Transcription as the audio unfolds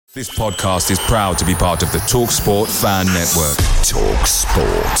This podcast is proud to be part of the TalkSport Fan Network.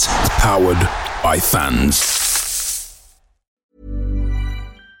 TalkSport. Powered by fans.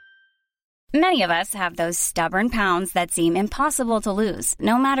 Many of us have those stubborn pounds that seem impossible to lose,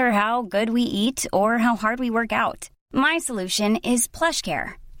 no matter how good we eat or how hard we work out. My solution is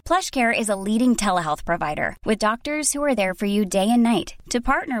PlushCare. PlushCare is a leading telehealth provider with doctors who are there for you day and night to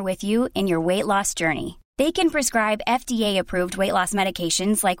partner with you in your weight loss journey. They can prescribe FDA-approved weight loss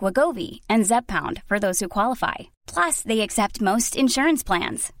medications like Wegovy and Zepbound for those who qualify. Plus, they accept most insurance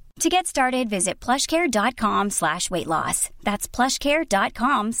plans. To get started, visit plushcare.com/weight loss. That's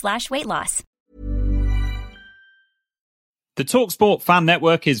plushcare.com/weight loss. The TalkSport Fan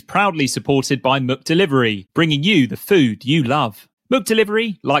Network is proudly supported by McDelivery, bringing you the food you love.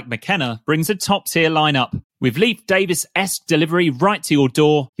 McDelivery, like McKenna, brings a top-tier lineup. With Leif Davis-esque delivery right to your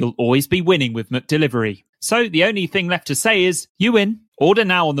door, you'll always be winning with McDelivery. So the only thing left to say is, you win. Order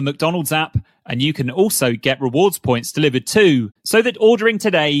now on the McDonald's app, and you can also get rewards points delivered too, so that ordering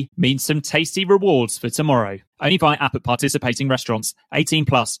today means some tasty rewards for tomorrow. Only by app at participating restaurants. 18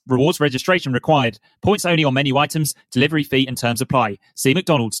 plus. Rewards registration required. Points only on menu items. Delivery fee and terms apply. See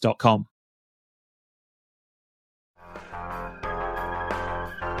mcdonalds.com.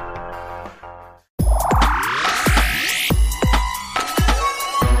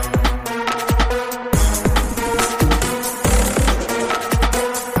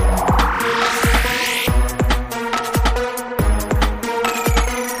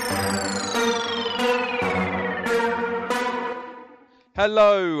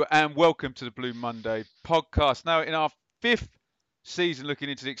 Hello and welcome to the Blue Monday podcast. Now in our fifth season looking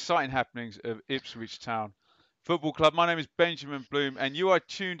into the exciting happenings of Ipswich Town Football Club. My name is Benjamin Bloom and you are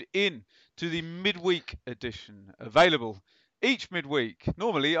tuned in to the midweek edition, available each midweek,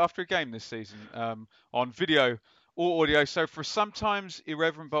 normally after a game this season, on video or audio. So for sometimes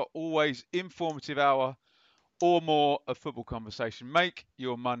irreverent but always informative hour or more of football conversation. Make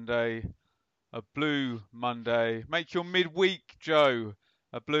your Monday a Blue Monday. Make your midweek, Joe,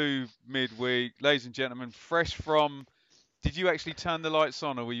 a Blue midweek. Ladies and gentlemen, fresh from... Did you actually turn the lights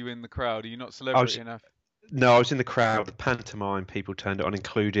on or were you in the crowd? Are you not celebrity enough? No, I was in the crowd. The pantomime people turned it on,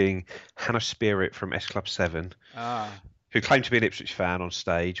 including Hannah Spirit from S Club 7, who claimed to be an Ipswich fan on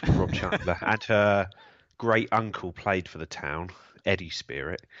stage with Rob Chandler, and her great uncle played for the town, Eddie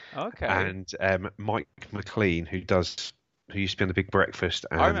Spirit. Okay. And Mike McLean, who used to be on The Big Breakfast.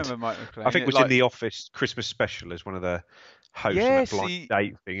 And I remember Mike McLean. I think was in The Office Christmas special as one of the hosts on that blind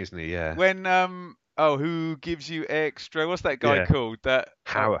date thing, isn't he? Yeah. When, who gives you extra? What's that guy called? That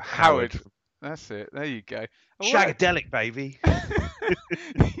Howard. That's it. There you go. Shagadelic, baby.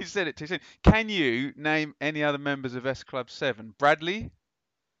 You said it too soon. Can you name any other members of S Club 7? Bradley?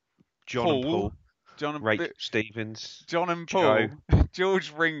 John and Paul. John and Rachel Stevens. John and Paul. Joe.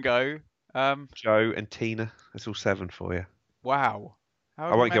 George Ringo. Joe and Tina. That's all 7 for you. Wow.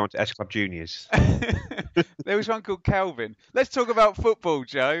 I won't go on to S Club Juniors. There was one called Calvin. Let's talk about football,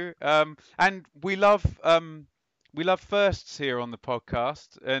 Joe. And we love firsts here on the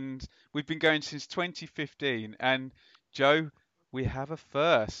podcast, and we've been going since 2015. And Joe, we have a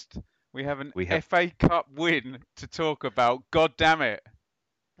first. We have an FA Cup win to talk about. God damn it!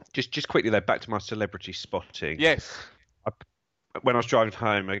 Just quickly though, back to my celebrity spotting. Yes. When I was driving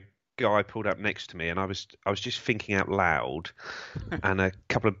home, a guy pulled up next to me, and I was just thinking out loud, and a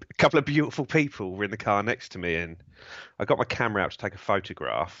couple of beautiful people were in the car next to me, and I got my camera out to take a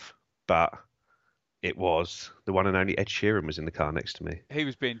photograph, but it was the one and only Ed Sheeran was in the car next to me. He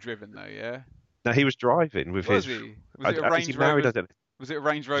was being driven though, yeah. No, he was driving with was his. He? Was it a Range Rover? Was it a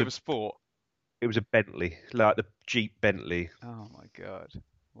Range Rover Sport? It was a Bentley, like the Jeep Bentley. Oh my God!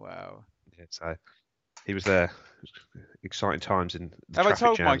 Wow. Yeah, so he was there. Exciting times in the Have I traffic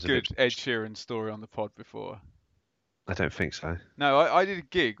told my jams good Ed Sheeran story on the pod before? I don't think so. No, I did a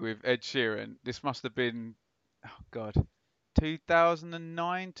gig with Ed Sheeran. This must have been,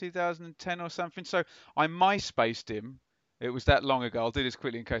 2009, 2010 or something. So I MySpaced him. It was that long ago. I'll do this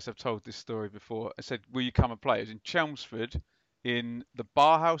quickly in case I've told this story before. I said, will you come and play? It was in Chelmsford, in the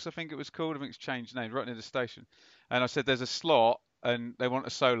Bar House, I think it was called. I think it's changed name, right near the station. And I said, there's a slot, and they want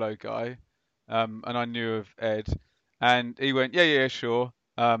a solo guy. And I knew of Ed. And he went, yeah, sure.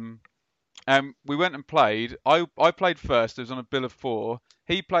 And we went and played. I played first. It was on a bill of 4.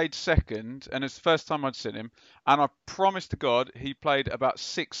 He played second, and it's the first time I'd seen him. And I promise to God, he played about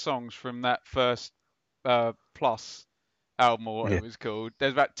 6 songs from that first Plus album, or what it was called.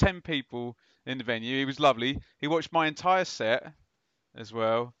 There's about 10 people in the venue. He was lovely. He watched my entire set as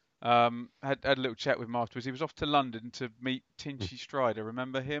well. Had a little chat with him afterwards. He was off to London to meet Tinchy Strider.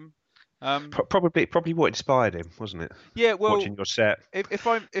 Remember him? Probably what inspired him, wasn't it? Yeah, well, Watching your set.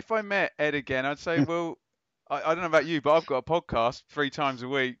 if I met Ed again, I'd say, well, I don't know about you, but I've got a podcast 3 times a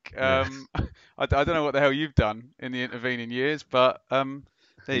week. I don't know what the hell you've done in the intervening years, but there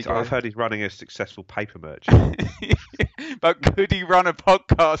you go. I've heard he's running a successful paper merchant. But could he run a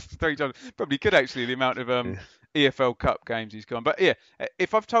podcast 3 times? Probably could, actually, the amount of EFL Cup games he's gone. But yeah,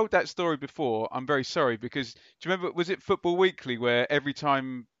 if I've told that story before, I'm very sorry, because do you remember, was it Football Weekly, where every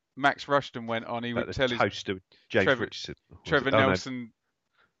time Max Rushton went on, he would tell his toast of James Richardson. Trevor Nelson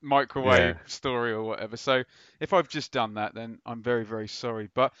microwave story or whatever. So if I've just done that, then I'm very, very sorry.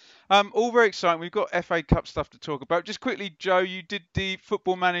 But all very exciting. We've got FA Cup stuff to talk about. Just quickly, Joe, you did the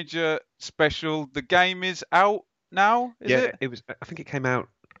Football Manager special. The game is out now, is it? It was. I think it came out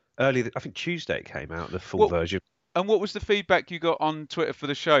early. I think Tuesday it came out, the full version. And what was the feedback you got on Twitter for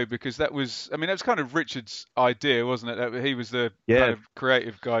the show? Because that was kind of Richard's idea, wasn't it? He was the kind of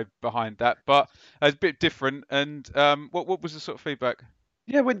creative guy behind that, but it's a bit different. And what was the sort of feedback?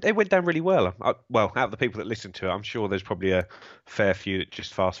 Yeah, it went down really well. Out of the people that listened to it, I'm sure there's probably a fair few that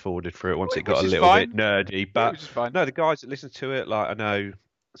just fast forwarded through it once it got a little bit nerdy. But no, the guys that listened to it, like I know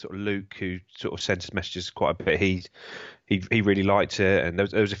sort of Luke, who sort of sends messages quite a bit, he really liked it, and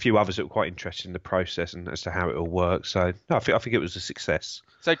there was a few others that were quite interested in the process and as to how it all works. So no, I think it was a success.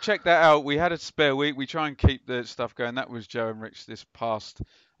 So check that out. We had a spare week. We try and keep the stuff going. That was Joe and Rich this past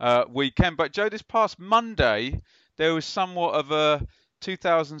weekend. But Joe, this past Monday, there was somewhat of a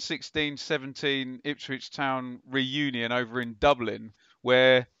 2016-17 Ipswich Town reunion over in Dublin,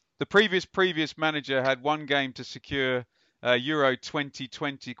 where the previous manager had one game to secure Euro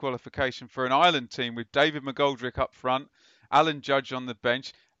 2020 qualification for an Ireland team, with David McGoldrick up front, Alan Judge on the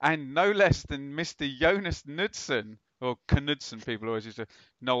bench, and no less than Mr. Jonas Knudsen, or Knudsen. People always used to,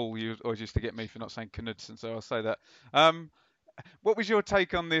 Noel always used to get me for not saying Knudsen, so I'll say that. What was your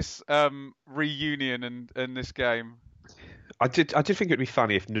take on this reunion and this game? I did think it'd be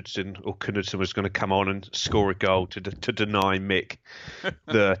funny if Knudsen was going to come on and score a goal to deny Mick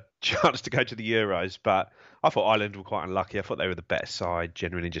the chance to go to the Euros, but I thought Ireland were quite unlucky. I thought they were the better side,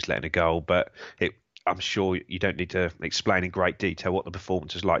 generally just letting a goal, but I'm sure you don't need to explain in great detail what the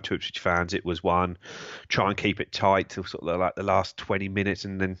performance was like to Ipswich fans. It was try and keep it tight till sort of like the last 20 minutes,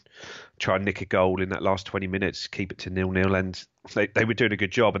 and then try and nick a goal in that last 20 minutes, keep it to 0-0, and they were doing a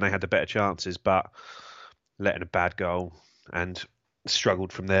good job and they had the better chances, but letting a bad goal and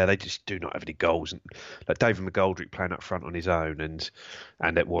struggled from there. They just do not have any goals. And like David McGoldrick playing up front on his own, and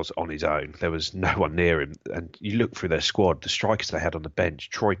it was on his own. There was no one near him. And you look through their squad, the strikers they had on the bench.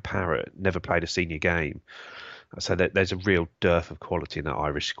 Troy Parrott never played a senior game. So there's a real dearth of quality in that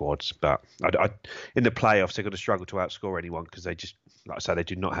Irish squad. But in the playoffs, they're going to struggle to outscore anyone because they just, like I say, they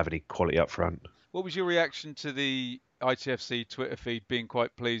do not have any quality up front. What was your reaction to the ITFC Twitter feed being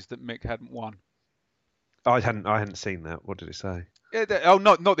quite pleased that Mick hadn't won? I hadn't seen that. What did it say? Yeah,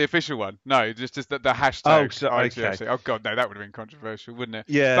 not the official one. No, just the hashtag. Oh, so, okay. Oh God, no, that would have been controversial, wouldn't it?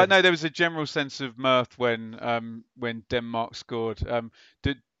 Yeah. But no, there was a general sense of mirth when Denmark scored.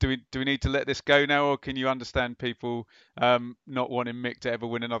 Do we need to let this go now, or can you understand people not wanting Mick to ever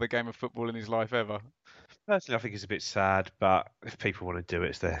win another game of football in his life ever? Personally, I think it's a bit sad, but if people want to do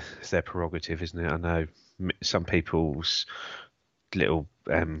it, it's their prerogative, isn't it? I know some people's little.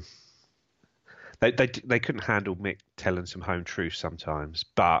 They couldn't handle Mick telling some home truths sometimes,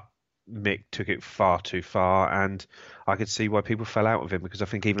 but Mick took it far too far, and I could see why people fell out with him, because I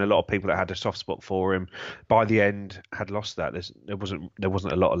think even a lot of people that had a soft spot for him by the end had lost that. There wasn't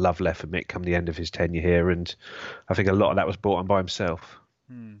a lot of love left for Mick come the end of his tenure here, and I think a lot of that was brought on by himself.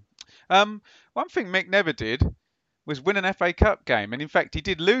 One thing Mick never did was win an FA Cup game, and in fact he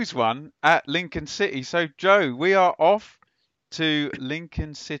did lose one at Lincoln City. So Joe, we are off to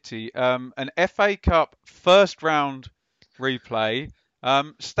Lincoln City, an FA Cup first round replay.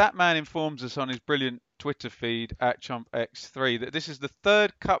 Statman informs us on his brilliant Twitter feed at ChompX3 that this is the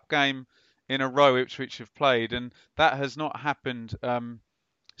third cup game in a row Ipswich have played, and that has not happened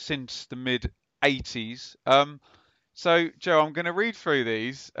since the mid-80s. So, Joe, I'm going to read through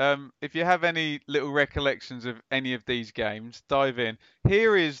these. If you have any little recollections of any of these games, dive in.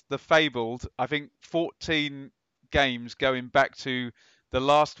 Here is the fabled, I think, 14 games going back to the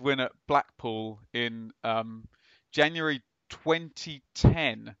last win at Blackpool in January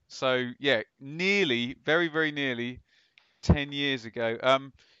 2010. So yeah, very, very nearly 10 years ago.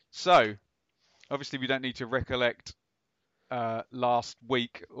 So obviously we don't need to recollect last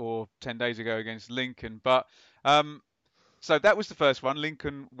week or 10 days ago against Lincoln, but so that was the first one.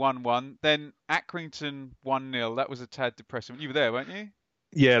 Lincoln 1-1, then Accrington 1-0. That was a tad depressing. You were there, weren't you?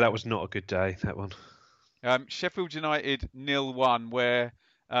 Yeah, that was not a good day, that one. Sheffield United 0-1, where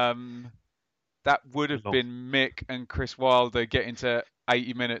That would have been Mick and Chris Wilder getting to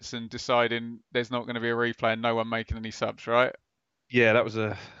 80 minutes and deciding there's not going to be a replay and no one making any subs, right? Yeah, that was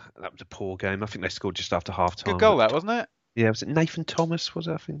a poor game. I think they scored just after half time. Good goal, that, wasn't it? Yeah, was it Nathan Thomas? Was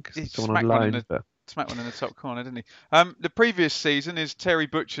it? I think He someone on loan. Smacked one in the top corner, didn't he? The previous season is Terry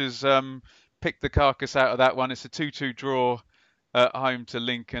Butcher's picked the carcass out of that one. It's a 2-2 draw at home to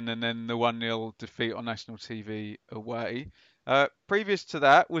Lincoln, and then the 1-0 defeat on national TV away. Previous to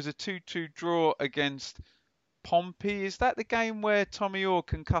that was a 2-2 draw against Pompey. Is that the game where Tommy Orr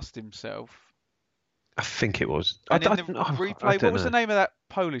concussed himself? I think it was. And in the replay, what was the name of that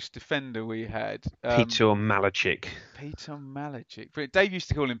Polish defender we had? Peter Malachik. Peter Malachik. Dave used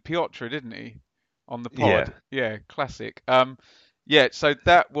to call him Piotr, didn't he? On the pod. Yeah, classic. So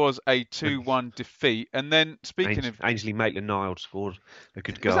that was a 2-1 defeat. And then speaking of... Ainsley Maitland-Niles scored a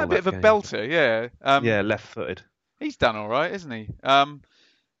good goal. Was that a bit of a belter? Yeah. Yeah, left-footed. He's done all right, isn't he?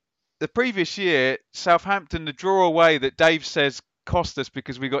 The previous year, Southampton, the draw away that Dave says cost us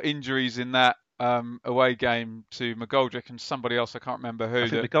because we got injuries in that away game to McGoldrick and somebody else, I can't remember who. I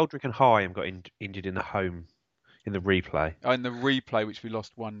think McGoldrick and Hyam got injured in the replay. Oh, in the replay, which we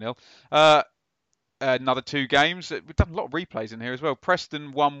lost 1-0. Another 2 games. We've done a lot of replays in here as well.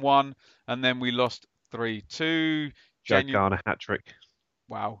 Preston 1-1, and then we lost 3-2. Joe Garner hat-trick.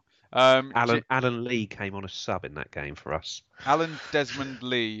 Wow. Alan Lee came on a sub in that game for us. Alan Desmond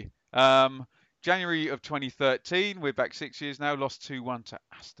Lee. January of 2013, we're back 6 years now, lost 2-1 to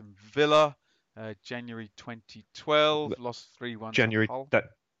Aston Villa. January 2012, lost 3-1 January to Hull.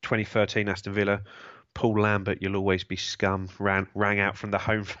 2013, Aston Villa. Paul Lambert, you'll always be scum, rang out from the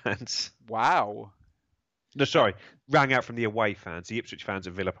home fans. Wow. No, sorry, rang out from the away fans. The Ipswich fans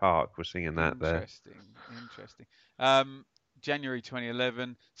at Villa Park were singing that there. Interesting. January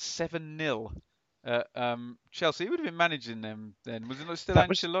 2011, 7-0. Chelsea, who would have been managing them then? Was it not still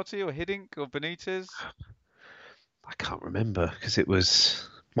Ancelotti or Hiddink or Benitez? I can't remember because it was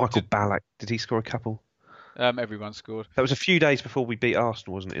Michael Ballack. Did he score a couple? Everyone scored. That was a few days before we beat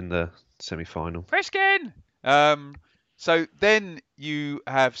Arsenal, wasn't it, in the semi-final? Friskin! So then you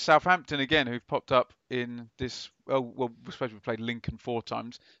have Southampton again, who've popped up in this. Oh, well, we're supposed to have played Lincoln 4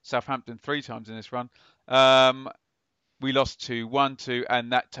 times, Southampton 3 times in this run. We lost 2-1,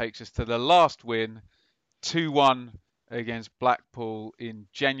 and that takes us to the last win, 2-1 against Blackpool in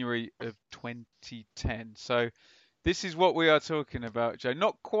January of 2010. So this is what we are talking about, Joe.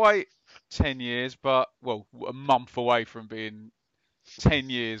 Not quite 10 years, but, well, a month away from being 10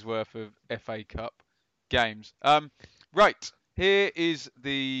 years worth of FA Cup games. Right, here is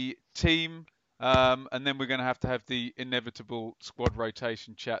the team, and then we're going to have the inevitable squad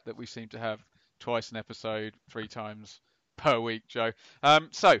rotation chat that we seem to have twice an episode, 3 times per week, Joe.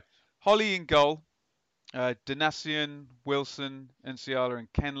 So, Holly in goal, Donasian, Wilson, Enciala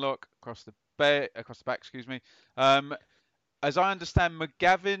and Kenlock across the back, excuse me. As I understand,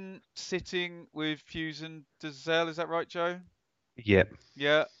 McGavin sitting with Hughes and Dazelle, is that right, Joe? Yep.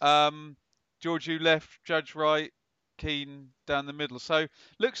 Yeah. Georgiou left, Judge right, Keane down the middle. So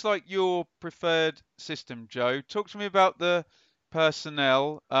looks like your preferred system, Joe. Talk to me about the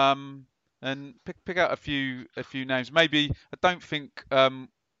personnel and pick out a few names. Maybe I don't think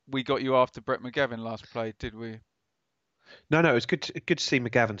we got you after Brett McGavin last played, did we? No, it was good to see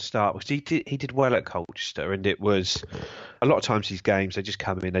McGavin start because he did well at Colchester, and it was a lot of times these games they just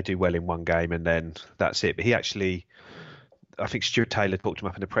come in, they do well in one game, and then that's it. But he actually, I think Stuart Taylor talked him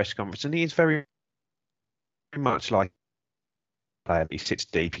up in the press conference, and he is very much like a player. He sits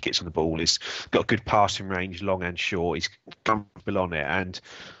deep, he gets on the ball, he's got a good passing range, long and short, he's comfortable on it, and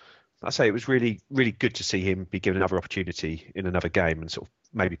I say it was really, really good to see him be given another opportunity in another game and sort of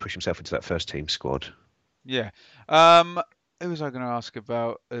maybe push himself into that first team squad. Yeah. Who was I going to ask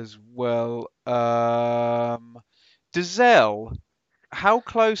about as well? Dazelle, how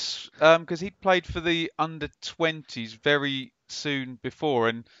close? Because he played for the under-20s very soon before,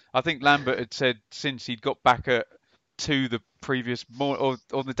 and I think Lambert had said since he'd got back to the previous or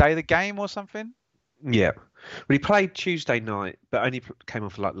on the day of the game or something. Yeah, well, he played Tuesday night, but only came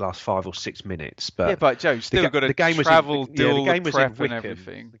on for like the last 5 or 6 minutes. But yeah, but Joe still got to travel, do all the prep and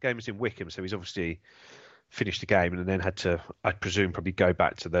everything. The game was in Wickham, so he's obviously finished the game and then had to, I presume, probably go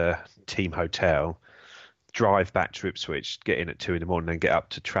back to the team hotel, drive back to Ipswich, get in at 2 a.m, and get up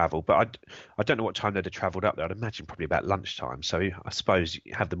to travel. But I don't know what time they'd have travelled up there. I'd imagine probably about lunchtime. So I suppose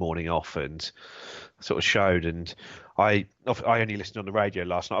you have the morning off and sort of showed. And I only listened on the radio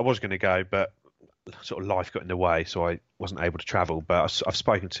last night. I was going to go, but sort of life got in the way, so I wasn't able to travel. But I've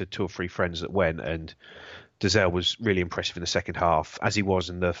spoken to 2 or 3 friends that went, and Dazelle was really impressive in the second half, as he was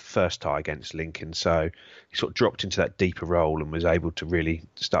in the first tie against Lincoln. So he sort of dropped into that deeper role and was able to really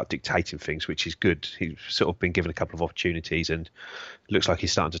start dictating things, which is good. He's sort of been given a couple of opportunities and looks like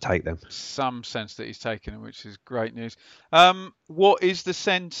he's starting to take them. Some sense that he's taken them, which is great news. What is the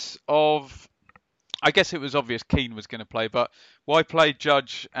sense of... I guess it was obvious Keane was going to play, but why play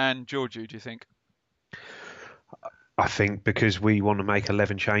Judge and Georgiou, do you think? I think because we want to make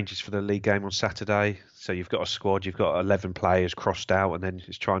 11 changes for the league game on Saturday. So you've got a squad, you've got 11 players crossed out, and then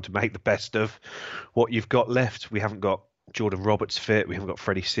it's trying to make the best of what you've got left. We haven't got Jordan Roberts fit, we haven't got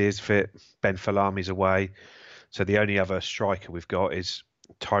Freddie Sears fit, Ben Falami's away. So the only other striker we've got is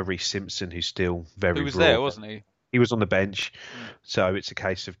Tyrese Simpson, who's still very raw. He was there, wasn't he? He was on the bench. So it's a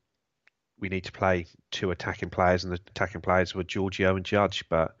case of we need to play two attacking players, and the attacking players were Georgiou and Judge,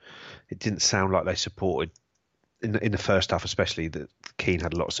 but it didn't sound like they supported in the first half, especially that Keane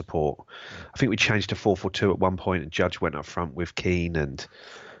had a lot of support. I think we changed to 4-4-2 at one point, and Judge went up front with Keane.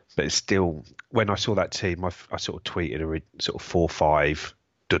 But it's still, when I saw that team, I sort of tweeted a sort of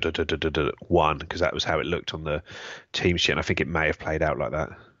 4-5-1 because that was how it looked on the team sheet, and I think it may have played out like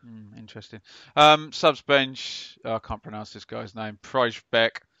that. Interesting. Subs bench. I can't pronounce this guy's name.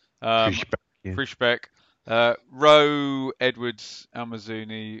 Frischbeck. Frischbeck. Rowe, Edwards,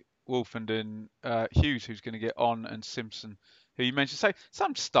 Almazouni, Wolfenden, Hughes, who's going to get on, and Simpson, who you mentioned. So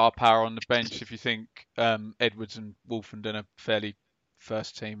some star power on the bench if you think Edwards and Wolfenden are fairly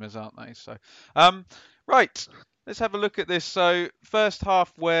first teamers, aren't they? So, right, let's have a look at this. So first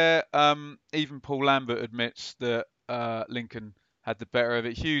half where even Paul Lambert admits that Lincoln had the better of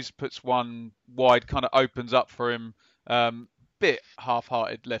it. Hughes puts one wide, kind of opens up for him. Bit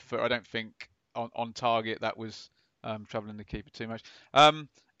half-hearted left foot. I don't think on target that was troubling the keeper too much.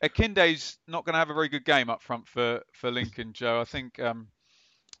 Akinde's not going to have a very good game up front for Lincoln, Joe. I think a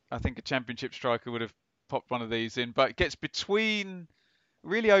championship striker would have popped one of these in, but it gets between,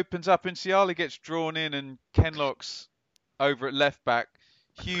 really opens up, and Ciala gets drawn in, and Kenlock's over at left back.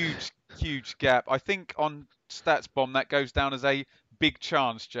 Huge gap. I think on Stats Bomb that goes down as a big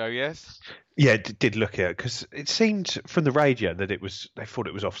chance, Joe. Yes. Yeah, it did look at it because it seemed from the radio that they thought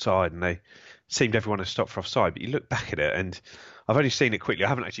it was offside, and they seemed everyone to stop for offside. But you look back at it, and I've only seen it quickly. I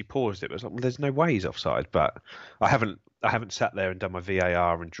haven't actually paused it. But I was like, well, there's no way he's offside. But I haven't sat there and done my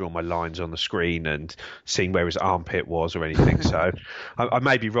VAR and drawn my lines on the screen and seen where his armpit was or anything. So I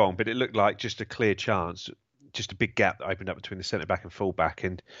may be wrong, but it looked like just a clear chance, just a big gap that opened up between the centre back and full back,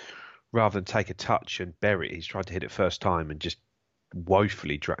 and rather than take a touch and bury it, he's tried to hit it first time and just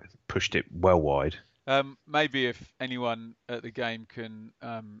woefully pushed it well wide. Maybe if anyone at the game can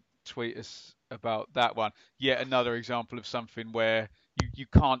tweet us about that one. Yet another example of something where you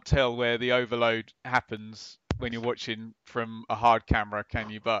can't tell where the overload happens when you're watching from a hard camera, can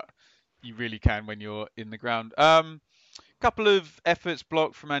you? But you really can when you're in the ground. Couple of efforts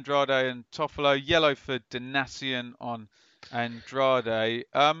blocked from Andrade and Toffolo. Yellow for Donacien on Andrade.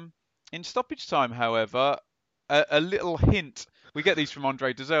 In stoppage time, however, a little hint. We get these from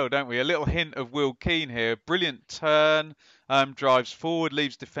Andre Dazelle, don't we? A little hint of Will Keane here. Brilliant turn, drives forward,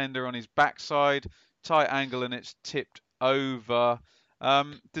 leaves defender on his backside, tight angle, and it's tipped over.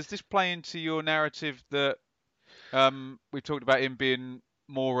 Does this play into your narrative that we've talked about him being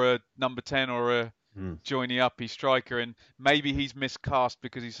more a number 10 or a joiny-uppy striker, and maybe he's miscast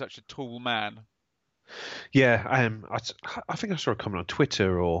because he's such a tall man? Yeah, I think I saw a comment on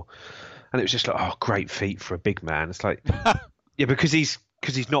Twitter, and it was just like, oh, great feet for a big man. It's like, yeah, because he's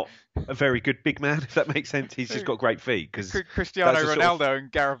not a very good big man, if that makes sense. He's just got great feet. Because Cristiano Ronaldo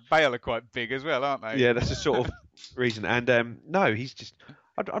and Gareth Bale are quite big as well, aren't they? Yeah, that's the sort of reason. And no, he's just.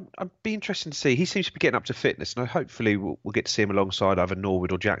 I'd be interested to see. He seems to be getting up to fitness, and hopefully we'll get to see him alongside either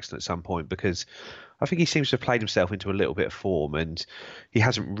Norwood or Jackson at some point, because I think he seems to have played himself into a little bit of form, and he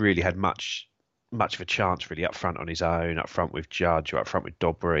hasn't really had much of a chance really up front on his own, up front with Judge or up front with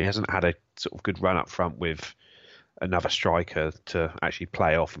Dobber. He hasn't had a sort of good run up front with another striker to actually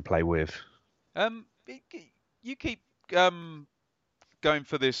play off and play with. You keep going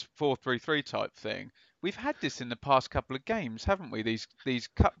for this 4-3-3 type thing. We've had this in the past couple of games, haven't we? These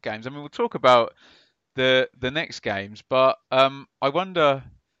cup games. I mean, we'll talk about the next games, but I wonder.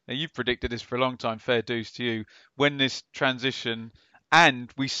 Now, you've predicted this for a long time. Fair dues to you. When this transition,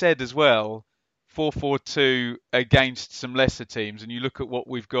 and we said as well, 4-4-2 against some lesser teams, and you look at what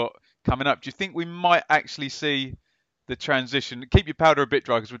we've got coming up. Do you think we might actually see the transition? Keep your powder a bit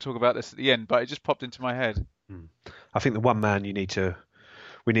dry because we'll talk about this at the end, but it just popped into my head. I think the one man we need to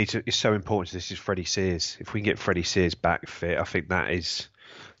is so important to this is Freddie Sears. If we can get Freddie Sears back fit, I think that is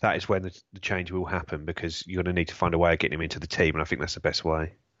when the change will happen, because you're going to need to find a way of getting him into the team, and I think that's the best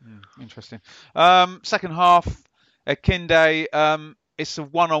way. Interesting. Second half, Akinde, it's a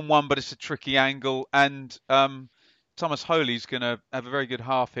one-on-one, but it's a tricky angle, and Thomas Holy's going to have a very good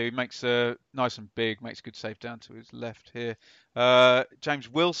half here. He makes a nice and big, makes a good save down to his left here. James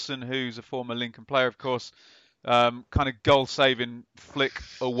Wilson, who's a former Lincoln player, of course, kind of goal-saving flick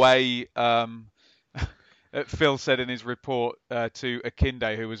away. Phil said in his report to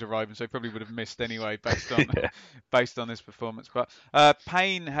Akinde, who was arriving, so he probably would have missed anyway based on this performance. But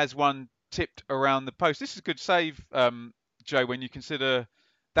Payne has one tipped around the post. This is a good save, Joe, when you consider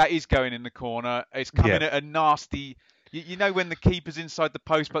that is going in the corner. It's coming at a nasty... You know when the keeper's inside the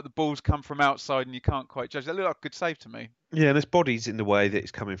post, but the ball's come from outside and you can't quite judge. That looked like a good save to me. Yeah, and there's bodies in the way that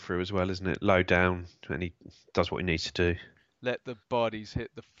it's coming through as well, isn't it? Low down, and he does what he needs to do. Let the bodies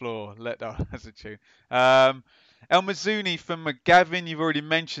hit the floor. That's a tune. El Mazzuni from McGavin, you've already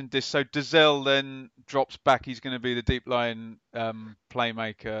mentioned this. So Dazelle then drops back. He's going to be the deep line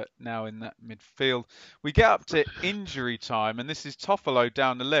playmaker now in that midfield. We get up to injury time, and this is Toffolo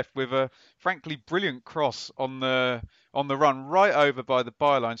down the left with a frankly brilliant cross on the run right over by the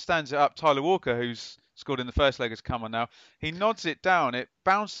byline. Stands it up. Tyler Walker, who's scored in the first leg, has come on now. He nods it down. It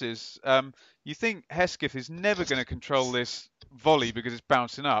bounces. You think Hesketh is never going to control this volley because it's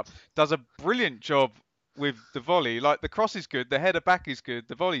bouncing up. Does a brilliant job with the volley. Like, the cross is good, the header back is good,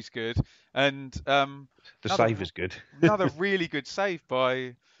 the volley's good, and the save is good. Another really good save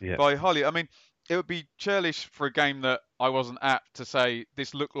by Holly. I mean, it would be churlish for a game that I wasn't at to say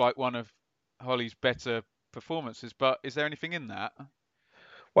this looked like one of Holly's better performances, but is there anything in that?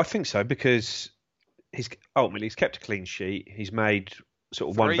 Well, I think so, because he's kept a clean sheet. He's made sort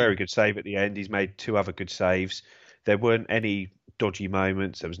of 3. One very good save at the end. He's made 2 other good saves. There weren't any dodgy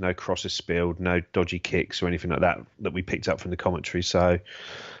moments. There was no crosses spilled, no dodgy kicks or anything like that we picked up from the commentary. So,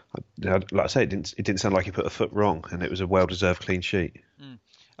 like I say, it didn't sound like he put a foot wrong, and it was a well-deserved clean sheet.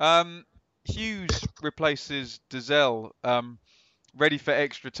 Hughes replaces Dazelle, ready for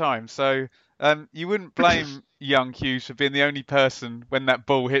extra time. So you wouldn't blame young Hughes for being the only person when that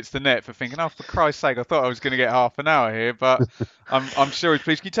ball hits the net for thinking, oh, for Christ's sake, I thought I was going to get half an hour here, but I'm sure he's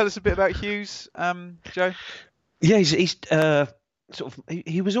pleased. Can you tell us a bit about Hughes, Joe? Yeah, he's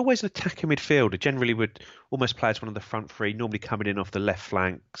he was always an attacking midfielder. Generally would almost play as one of the front 3, normally coming in off the left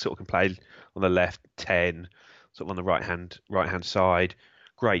flank, sort of can play on the left 10, sort of on the right hand side.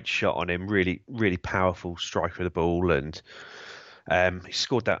 Great shot on him, really, really powerful striker of the ball, and he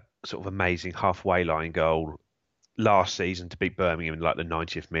scored that sort of amazing halfway line goal last season to beat Birmingham in like the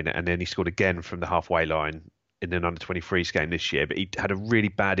 90th minute, and then he scored again from the halfway line in an under-23s game this year. But he had a really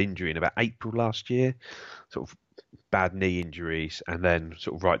bad injury in about April last year, sort of bad knee injuries, and then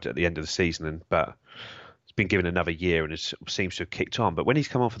sort of right at the end of the season. But he's been given another year and seems to have kicked on. But when he's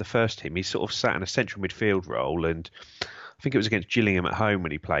come on for the first team, he's sort of sat in a central midfield role, and I think it was against Gillingham at home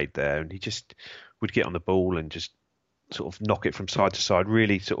when he played there, and he just would get on the ball and just sort of knock it from side to side.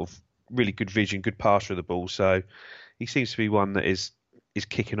 Really good vision, good passer of the ball. So he seems to be one that is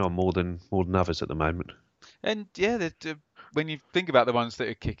kicking on more than others at the moment. And yeah, when you think about the ones that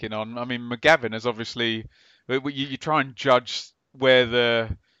are kicking on, I mean, McGavin is obviously, you try and judge where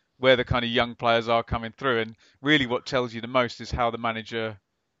the kind of young players are coming through, and really what tells you the most is how the manager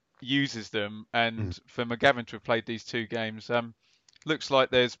uses them. And for McGavin to have played these 2 games, looks like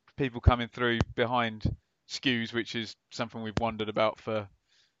there's people coming through behind Skews, which is something we've wondered about for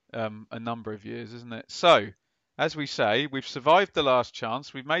a number of years, isn't it? So, as we say, we've survived the last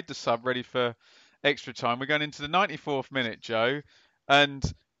chance. We've made the sub ready for extra time. We're going into the 94th minute, Joe, and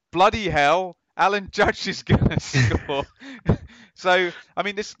bloody hell, Alan Judge is going to score. So, I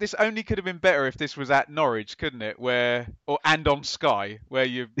mean, this only could have been better if this was at Norwich, couldn't it? And on Sky, where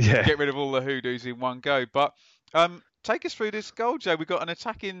you get rid of all the hoodoos in one go. But take us through this goal, Joe. We've got an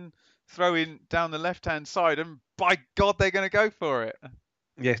attacking throw-in down the left-hand side, and by God, they're going to go for it.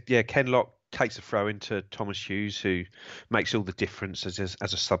 Yeah. Ken Lock takes a throw into Thomas Hughes, who makes all the difference as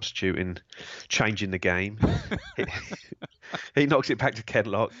a substitute in changing the game. He knocks it back to Ken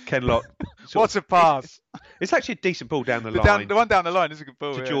Lock. What a pass! It's actually a decent ball down the line. The one down the line is a good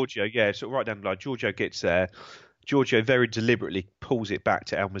ball. To Giorgio, sort of right down the line. Giorgio gets there. Giorgio very deliberately pulls it back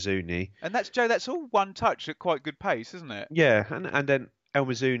to El Mazzuni. And that's all one touch at quite good pace, isn't it? Yeah, and then El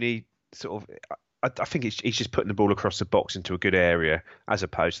Mazzuni sort of... I think he's just putting the ball across the box into a good area, as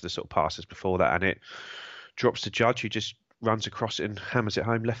opposed to the sort of passes before that, and it drops to Judge, who just runs across it and hammers it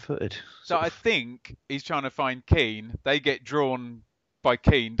home left-footed. So I think he's trying to find Keane. They get drawn by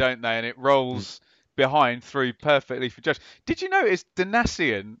Keane, don't they? And it rolls behind through perfectly for Judge. Did you notice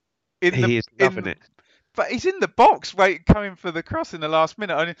Danassian He is loving it. But he's in the box coming for the cross in the last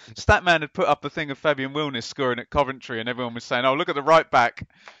minute. I mean, Statman had put up a thing of Fabian Wilnis scoring at Coventry, and everyone was saying, oh, look at the right back.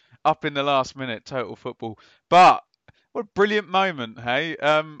 up in the last minute, total football. But what a brilliant moment, hey?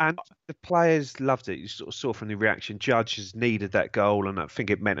 And the players loved it. You sort of saw from the reaction, Judge has needed that goal, and I think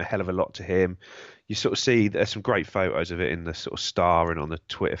it meant a hell of a lot to him. You sort of see there's some great photos of it in the sort of Star and on the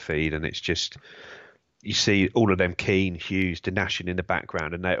Twitter feed, and it's just, you see all of them, Keane, Hughes, Dinashin in the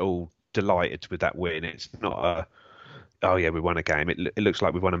background, and they're all delighted with that win. It's not a, oh yeah, we won a game. It looks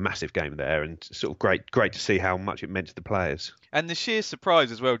like we won a massive game there, and sort of great to see how much it meant to the players. And the sheer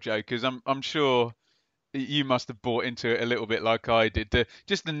surprise as well, Joe, because I'm sure you must have bought into it a little bit like I did.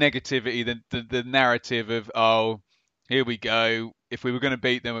 Just the negativity, the narrative of, oh, here we go. If we were going to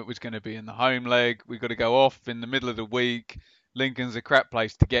beat them, it was going to be in the home leg. We've got to go off in the middle of the week. Lincoln's a crap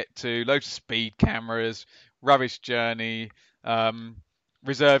place to get to. Loads of speed cameras, rubbish journey,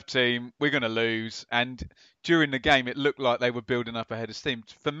 reserve team. We're going to lose. And during the game, it looked like they were building up ahead of steam.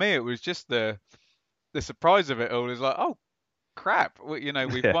 For me, it was just the surprise of it all. It was like, oh, crap.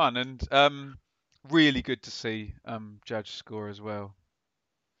 We've won. And really good to see Judge score as well.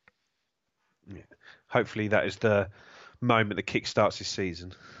 Yeah. Hopefully that is the moment that kickstarts his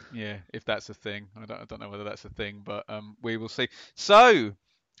season. Yeah, if that's a thing. I don't know whether that's a thing, but we will see. So,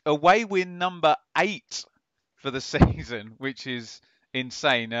 away win number 8 for the season, which is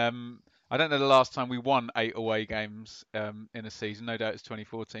insane. I don't know the last time we won 8 away games in a season. No doubt it's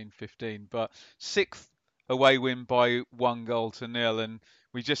 2014-15, but 6th away win by 1-0. And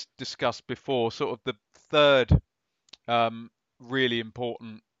we just discussed before sort of the third really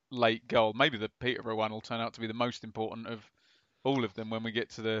important late goal. Maybe the Peterborough one will turn out to be the most important of all of them when we get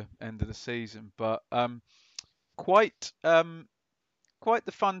to the end of the season. But quite the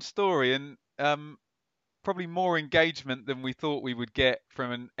fun story, and probably more engagement than we thought we would get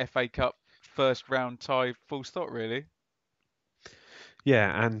from an FA Cup first round tie, full stop, really.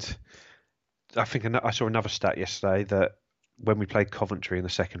 Yeah, and I think I saw another stat yesterday that when we played Coventry in the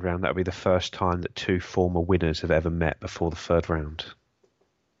second round, that would be the first time that 2 former winners have ever met before the third round.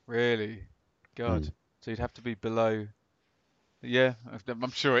 Really? God. So you'd have to be below. Yeah,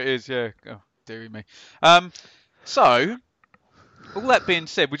 I'm sure it is, yeah. Oh, dearie me. So, all that being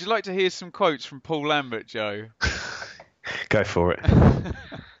said, would you like to hear some quotes from Paul Lambert, Joe? Go for it.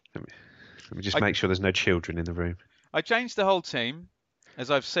 Let me just make sure there's no children in the room. I changed the whole team. As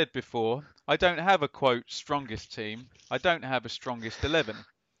I've said before, I don't have a, quote, strongest team. I don't have a strongest 11.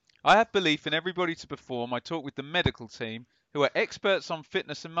 I have belief in everybody to perform. I talk with the medical team, who are experts on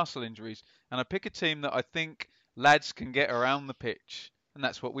fitness and muscle injuries, and I pick a team that I think lads can get around the pitch. And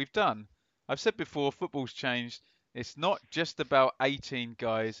that's what we've done. I've said before, football's changed. It's not just about 18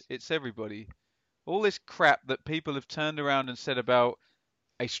 guys, it's everybody. All this crap that people have turned around and said about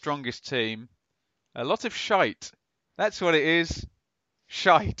a strongest team, a lot of shite. That's what it is.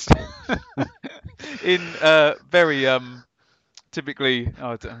 Shite. In very typically,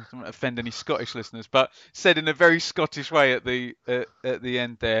 I don't offend any Scottish listeners, but said in a very Scottish way at the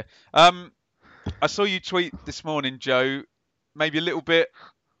end there. I saw you tweet this morning, Joe, maybe a little bit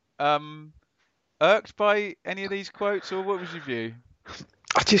irked by any of these quotes, or what was your view?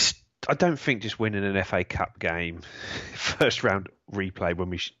 I don't think just winning an FA Cup game, first round replay when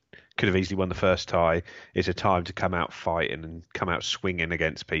we could have easily won the first tie, is a time to come out fighting and come out swinging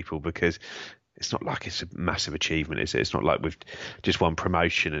against people, because it's not like it's a massive achievement, is it? It's not like we've just won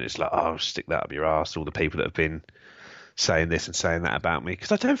promotion and it's like, oh, stick that up your arse, all the people that have been saying this and saying that about me.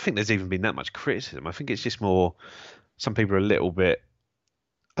 Because I don't think there's even been that much criticism. I think it's just more, some people are a little bit,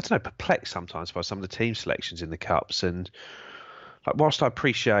 I don't know, perplexed sometimes by some of the team selections in the Cups. And like, whilst I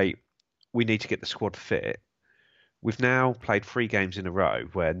appreciate we need to get the squad fit, we've now played 3 games in a row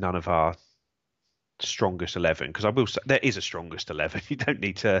where none of our strongest 11, because I will say there is a strongest 11. You don't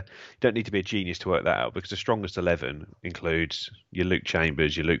need to be a genius to work that out, because the strongest 11 includes your Luke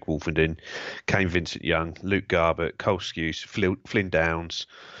Chambers, your Luke Wolfenden, Kane Vincent-Young, Luke Garbett, Cole Skuse, Flynn Downs,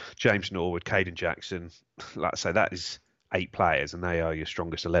 James Norwood, Caden Jackson. Like I say, that is 8 players, and they are your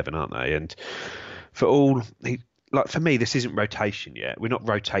strongest 11, aren't they? And for me, this isn't rotation yet. We're not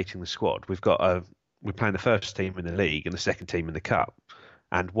rotating the squad. We're playing the first team in the league and the second team in the Cup.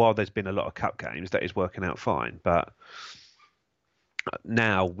 And while there's been a lot of Cup games, that is working out fine. But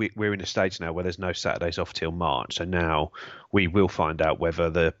now we're in a stage now where there's no Saturdays off till March. So now we will find out whether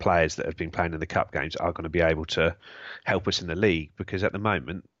the players that have been playing in the Cup games are going to be able to help us in the league. Because at the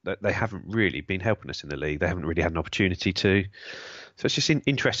moment, they haven't really been helping us in the league. They haven't really had an opportunity to. So it's just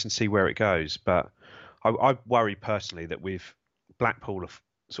interesting to see where it goes. But I worry personally that with Blackpool have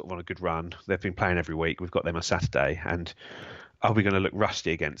sort of on a good run. They've been playing every week. We've got them on Saturday. And are we going to look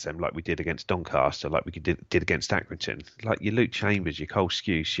rusty against them like we did against Doncaster, like we did against Accrington? Like your Luke Chambers, your Cole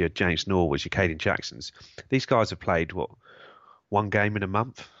Skuse, your James Norwoods, your Caden Jacksons. These guys have played, 1 game in a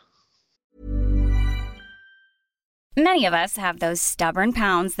month? Many of us have those stubborn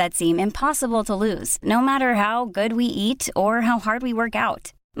pounds that seem impossible to lose, no matter how good we eat or how hard we work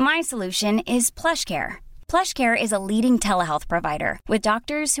out. My solution is PlushCare. PlushCare is a leading telehealth provider with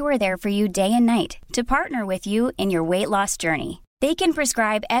doctors who are there for you day and night to partner with you in your weight loss journey. They can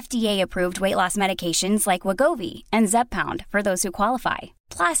prescribe FDA-approved weight loss medications like Wegovy and Zepbound for those who qualify.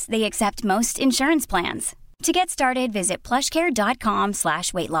 Plus, they accept most insurance plans. To get started, visit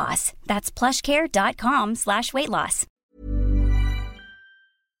plushcare.com/weightloss. That's plushcare.com/weightloss.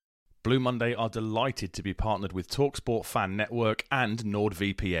 Blue Monday are delighted to be partnered with TalkSport Fan Network and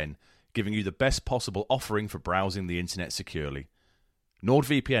NordVPN, giving you the best possible offering for browsing the internet securely.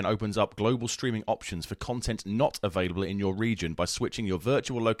 NordVPN opens up global streaming options for content not available in your region by switching your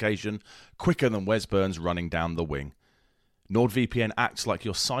virtual location quicker than Wes Burns running down the wing. NordVPN acts like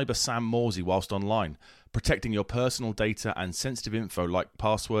your cyber Sam Morsey whilst online, protecting your personal data and sensitive info like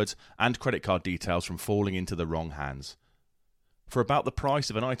passwords and credit card details from falling into the wrong hands. For about the price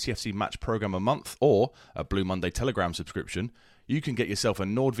of an ITFC match program a month or a Blue Monday Telegram subscription, you can get yourself a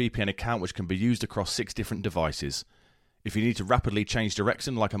NordVPN account which can be used across 6 different devices. If you need to rapidly change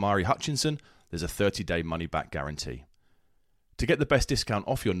direction like Amari Hutchinson, there's a 30-day money-back guarantee. To get the best discount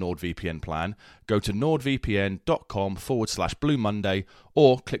off your NordVPN plan, go to nordvpn.com/Blue Monday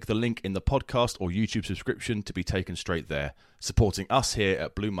or click the link in the podcast or YouTube subscription to be taken straight there, supporting us here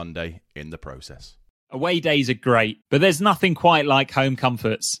at Blue Monday in the process. Away days are great, but there's nothing quite like home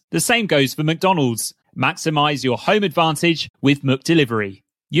comforts. The same goes for McDonald's. Maximise your home advantage with McDelivery.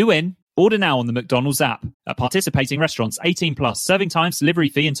 You in? Order now on the McDonald's app. At participating restaurants, 18 plus, serving times, delivery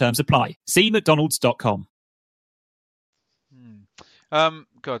fee and terms apply. See mcdonalds.com.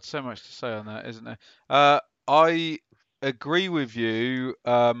 God, so much to say on that, isn't there? I agree with you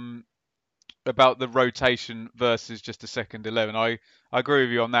about the rotation versus just a second 11. I agree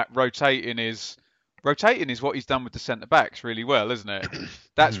with you on that. Rotating is what he's done with the centre backs really well, isn't it?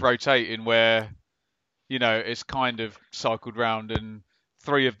 That's rotating where, it's kind of cycled round and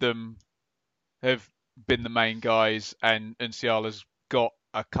 3 of them have been the main guys and Ciala's got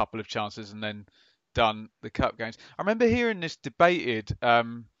a couple of chances and then done the cup games. I remember hearing this debated.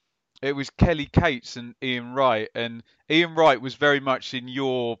 It was Kelly Cates and Ian Wright, and Ian Wright was very much in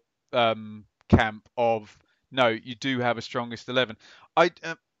your camp of no, you do have a strongest 11.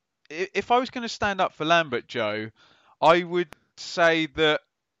 If I was going to stand up for Lambert, Joe, I would say that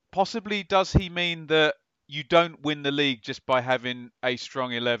possibly does he mean that you don't win the league just by having a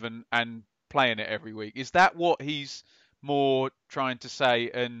strong 11 and playing it every week? Is that what he's more trying to say?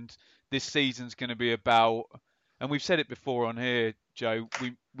 And this season's going to be about, and we've said it before on here, Joe,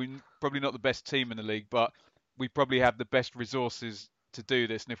 we're probably not the best team in the league, but we probably have the best resources to do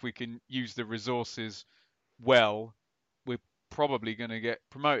this. And if we can use the resources well, we're probably going to get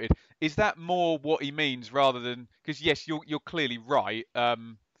promoted. Is that more what he means rather than, because yes, you're clearly right.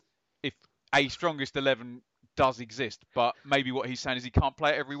 If a strongest 11 does exist, but maybe what he's saying is he can't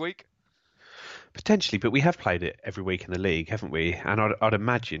play it every week. Potentially, but we have played it every week in the league, haven't we? And I'd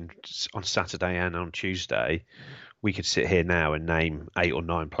imagine on Saturday and on Tuesday, we could sit here now and name 8 or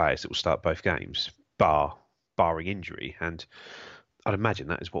 9 players that will start both games, barring injury. And I'd imagine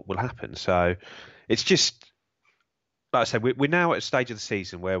that is what will happen. So it's just, like I said, we're now at a stage of the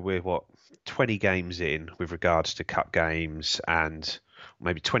season where we're, 20 games in with regards to cup games and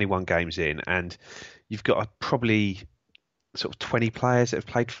maybe 21 games in. And you've got probably sort of 20 players that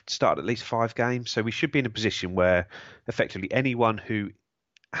have started at least 5 games. So we should be in a position where effectively anyone who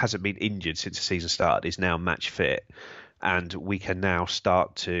hasn't been injured since the season started is now match fit. And we can now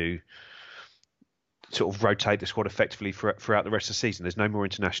start to sort of rotate the squad effectively throughout the rest of the season. There's no more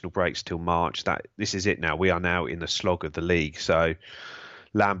international breaks till March. This is it now. We are now in the slog of the league. So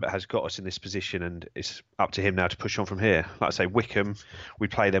Lambert has got us in this position and it's up to him now to push on from here. Like I say, Wickham, we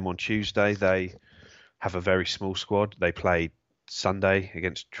play them on Tuesday. They have a very small squad. They played Sunday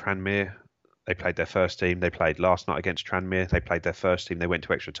against Tranmere. They played their first team. They played last night against Tranmere. They played their first team. They went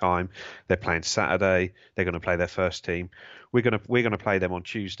to extra time. They're playing Saturday. They're going to play their first team. We're going to play them on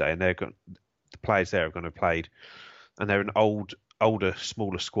Tuesday, and the players there are going to play, and they're an older,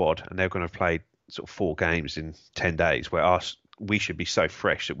 smaller squad, and they're going to play sort of 4 games in 10 days. Where we should be so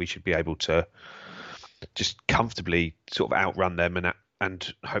fresh that we should be able to just comfortably sort of outrun them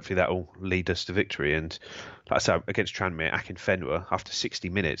and hopefully that will lead us to victory. And like I said, against Tranmere, Akinfenwa, after 60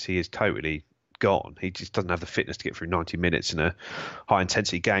 minutes, he is totally gone. He just doesn't have the fitness to get through 90 minutes in a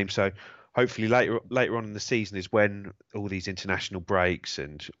high-intensity game. So hopefully later on in the season is when all these international breaks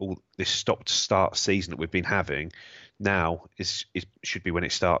and all this stop-start season that we've been having now should be when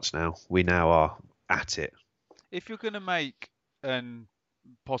it starts now. We now are at it. If you're going to make an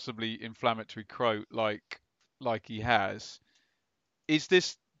possibly inflammatory quote like like he has, is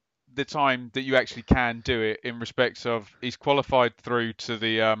this the time that you actually can do it in respect of he's qualified through to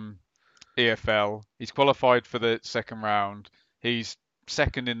the EFL, he's qualified for the second round, he's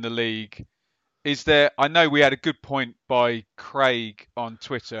second in the league. Is there? I know we had a good point by Craig on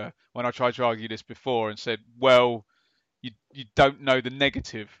Twitter when I tried to argue this before and said, well, you don't know the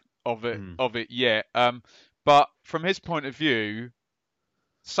negative of it yet. But from his point of view,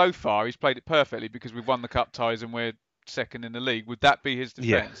 so far he's played it perfectly because we've won the cup ties and we're second in the league. Would that be his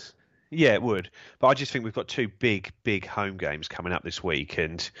defence? Yeah, it would. But I just think we've got two big home games coming up this week,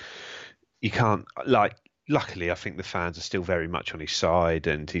 and you can't Luckily, I think the fans are still very much on his side,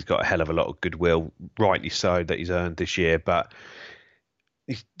 and he's got a hell of a lot of goodwill, rightly so, that he's earned this year. But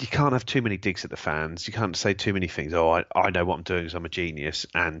you can't have too many digs at the fans. You can't say too many things. Oh, I know what I'm doing because I'm a genius.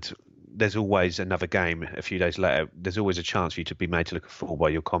 And there's always another game a few days later. There's always a chance for you to be made to look a fool by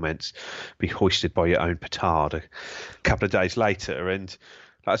your comments, be hoisted by your own petard a couple of days later. And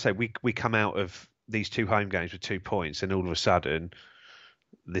like I say, we come out of these two home games with 2 points, and all of a sudden,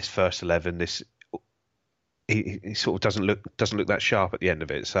 this first 11, he sort of doesn't look that sharp at the end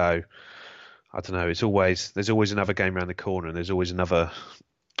of it. So I don't know. There's always another game around the corner, and there's always another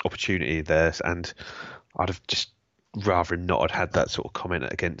opportunity there. And I'd have just rather not had that sort of comment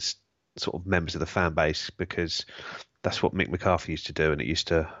against sort of members of the fan base, because that's what Mick McCarthy used to do, and it used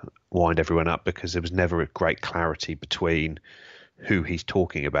to wind everyone up because there was never a great clarity between who he's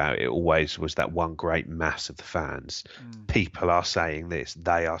talking about. It always was that one great mass of the fans. People are saying this,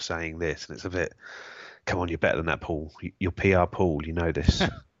 they are saying this, and it's a bit, come on, you're better than that, Paul. You're PR Paul, you know this.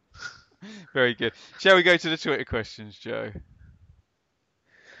 Very good. Shall we go to the Twitter questions, Joe?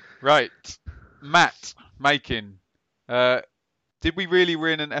 Right. Matt Makin. Did we really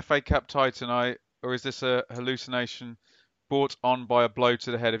win an FA Cup tie tonight, or is this a hallucination brought on by a blow to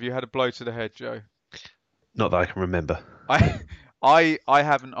the head? Have you had a blow to the head, Joe? Not that I can remember. I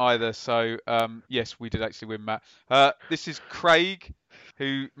haven't either. So yes, we did actually win, Matt. This is Craig,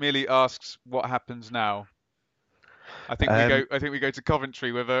 who merely asks what happens now. I think we go to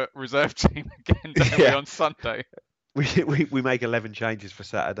Coventry with a reserve team again, don't we, on Sunday? We make 11 changes for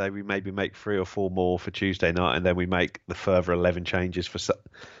Saturday. We maybe make 3 or 4 more for Tuesday night, and then we make the further 11 changes for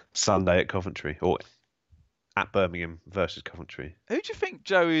Sunday at Coventry, or at Birmingham versus Coventry. Who do you think,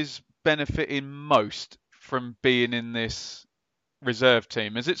 Joe, is benefiting most from being in this reserve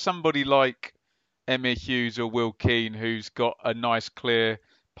team? Is it somebody like Emyr Hughes or Will Keane, who's got a nice clear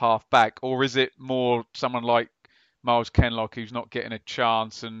path back, or is it more someone like Miles Kenlock, who's not getting a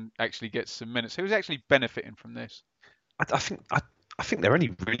chance and actually gets some minutes? Who's actually benefiting from this? I think they're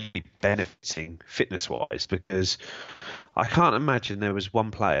only really benefiting fitness-wise, because I can't imagine there was one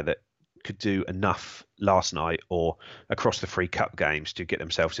player that could do enough last night or across the 3 cup games to get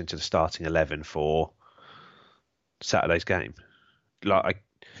themselves into the starting 11 for Saturday's game.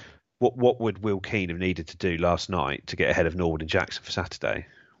 What would Will Keane have needed to do last night to get ahead of Norwood and Jackson for Saturday?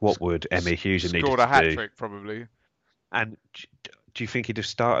 What would Emyr Hughes have needed to do? Scored a hat-trick, probably. And do you think he'd have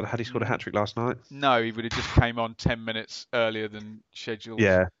started had he scored a hat-trick last night? No, he would have just came on 10 minutes earlier than scheduled.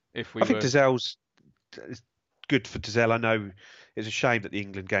 Yeah. I think Dazzel's good for Dazzell. I know it's a shame that the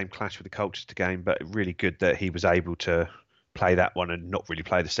England game clashed with the Colchester game, but really good that he was able to play that one and not really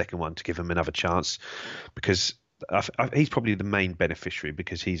play the second one to give him another chance, because he's probably the main beneficiary,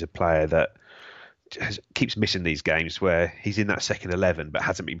 because he's a player that keeps missing these games where he's in that second 11 but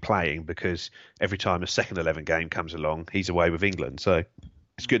hasn't been playing, because every time a second 11 game comes along, he's away with England. So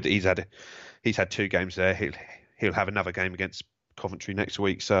it's good that he's had 2 games there. He'll have another game against Coventry next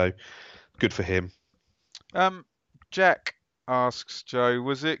week, so good for him. Jack asks, Joe,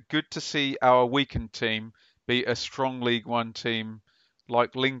 was it good to see our weakened team beat a strong League One team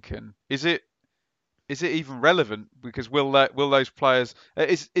like Lincoln? Is it even relevant? Because will those players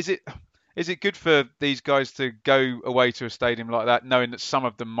is it good for these guys to go away to a stadium like that, knowing that some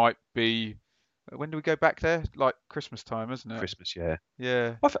of them might be? When do we go back there? Like Christmas time, isn't it? Christmas, yeah.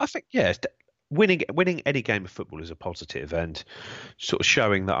 Yeah. I think, yeah, winning any game of football is a positive, and sort of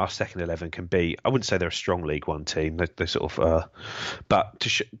showing that our second 11 can be. I wouldn't say they're a strong League One team. They're sort of, but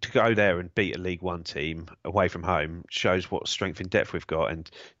to go there and beat a League One team away from home shows what strength in depth we've got,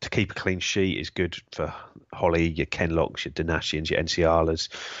 and to keep a clean sheet is good for Holly, your Kenlocks, your Donashians, your NCRs,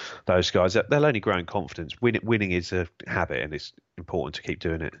 those guys. They'll only grow in confidence. Winning is a habit, and it's important to keep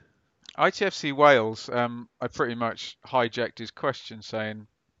doing it. ITFC Wales, I pretty much hijacked his question saying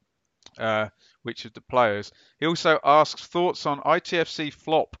which of the players. He also asks thoughts on ITFC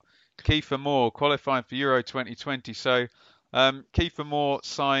flop Kiefer Moore qualifying for Euro 2020. So Kiefer Moore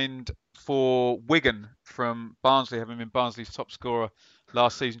signed for Wigan from Barnsley, having been Barnsley's top scorer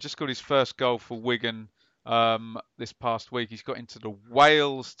last season. Just got his first goal for Wigan this past week. He's got into the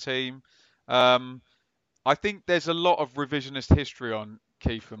Wales team. I think there's a lot of revisionist history on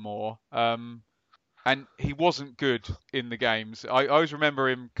Kiefer Moore. And he wasn't good in the games. I always remember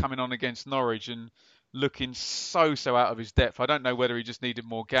him coming on against Norwich and looking so out of his depth. I don't know whether he just needed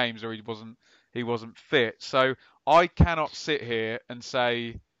more games or he wasn't fit. So I cannot sit here and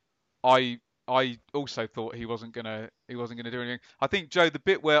say I also thought he wasn't gonna do anything. I think, Joe, the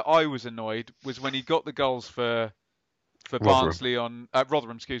bit where I was annoyed was when he got the goals for Barnsley on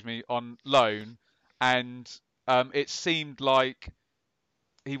Rotherham, on loan, and it seemed like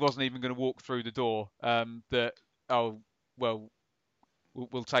he wasn't even going to walk through the door.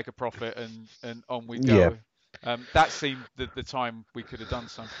 We'll take a profit and on we go. Yeah. That seemed the time we could have done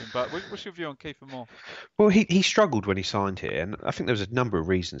something. But what's your view on Kiefer Moore? Well, he struggled when he signed here, and I think there was a number of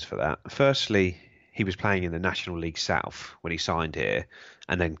reasons for that. Firstly, he was playing in the National League South when he signed here,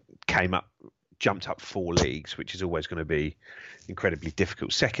 and then jumped up 4 leagues, which is always going to be incredibly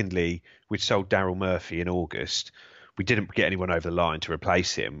difficult. Secondly, we'd sold Daryl Murphy in August. We didn't get anyone over the line to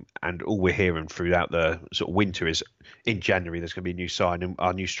replace him, and all we're hearing throughout the sort of winter is in January there's going to be a new sign and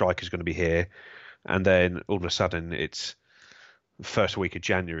our new striker's going to be here, and then all of a sudden it's the first week of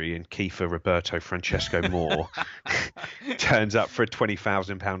January and Kiefer Roberto Francesco Moore turns up for a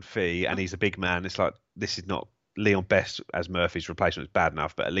 £20,000 fee, and he's a big man. It's like, this is not Leon Best as Murphy's replacement is bad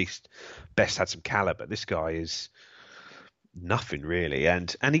enough, but at least Best had some calibre. This guy is nothing really,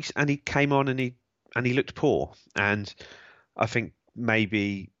 and he came on and he looked poor. And I think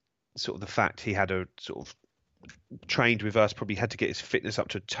maybe sort of the fact he had a sort of trained with us, probably had to get his fitness up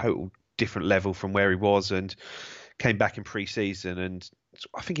to a total different level from where he was, and came back in pre-season. And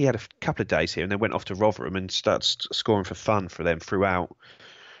I think he had a couple of days here and then went off to Rotherham and started scoring for fun for them throughout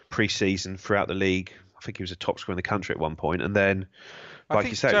pre-season, throughout the league. I think he was a top scorer in the country at one point. And then, like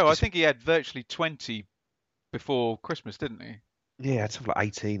you said, I think he had virtually 20 before Christmas, didn't he? Yeah, something like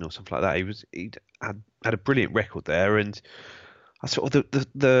 18 or something like that. He had a brilliant record there, and I sort of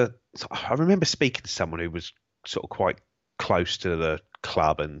I remember speaking to someone who was sort of quite close to the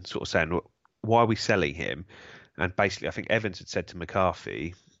club and sort of saying, why are we selling him? And basically, I think Evans had said to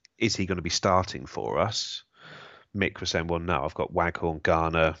McCarthy, is he going to be starting for us? Mick was saying, well, no, I've got Waghorn,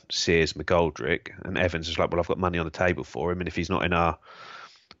 Garner, Sears, McGoldrick, and Evans was like, well, I've got money on the table for him, and if he's not in our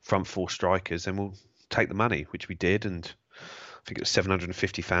front 4 strikers, then we'll take the money, which we did, and I think it was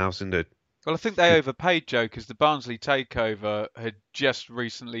 750,000. Well, I think they overpaid, Joe, because the Barnsley takeover had just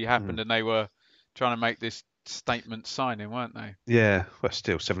recently happened, and they were trying to make this statement signing, weren't they? Yeah, well,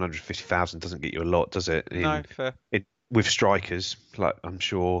 still 750,000 doesn't get you a lot, does it? No, fair. With strikers, like I'm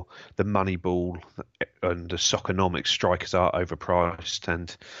sure the Moneyball and the Soccernomics strikers are overpriced,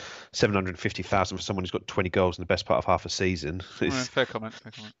 and 750,000 for someone who's got 20 goals in the best part of half a season. Fair comment.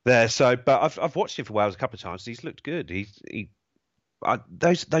 There, so, but I've watched him for Wales a couple of times. He's looked good.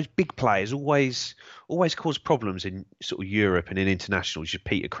 Those big players always cause problems in sort of Europe and in internationals. Your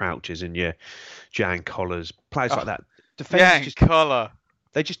Peter Crouches and your Jan Collars, players like that. Jan Collar.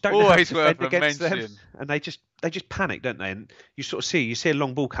 They just don't always know how to defend against them, and they just panic, don't they? And you sort of see a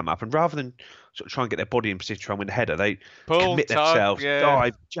long ball come up, and rather than sort of try and get their body in position to try and win the header, they commit themselves,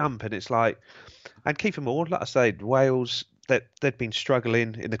 dive, jump, and it's like. And Kiefer Moore, like I say, Wales, they'd been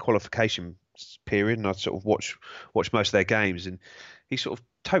struggling in the qualification period, and I sort of watched most of their games, and he sort of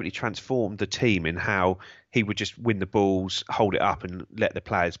totally transformed the team in how he would just win the balls, hold it up, and let the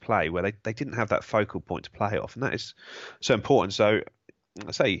players play, where they didn't have that focal point to play off, and that is so important. So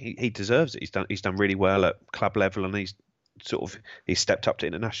I say he deserves it. He's done really well at club level, and he's stepped up to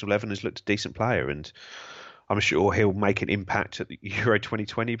international level and has looked a decent player. And I'm sure he'll make an impact at the Euro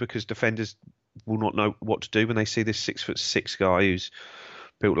 2020, because defenders will not know what to do when they see this 6'6" guy who's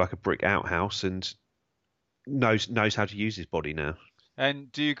built like a brick outhouse and knows how to use his body now. And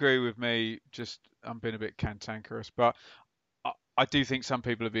do you agree with me? I'm being a bit cantankerous, but I do think some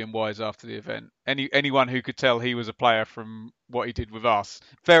people are being wise after the event. Anyone who could tell he was a player from what he did with us,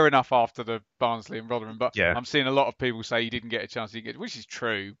 fair enough after the Barnsley and Rotherham. But yeah. I'm seeing a lot of people say he didn't get a chance, which is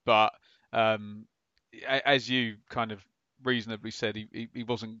true. But as you kind of reasonably said, he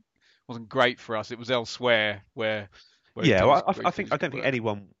wasn't great for us. It was elsewhere where yeah. Well, I don't think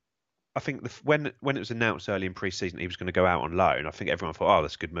anyone. I think when it was announced early in pre-season he was going to go out on loan, I think everyone thought, oh,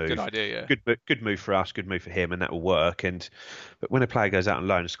 that's a good move. Good idea, yeah. Good move for us, good move for him, and that will work. But when a player goes out on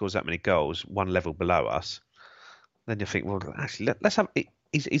loan and scores that many goals, one level below us, then you think, well, actually, let's have.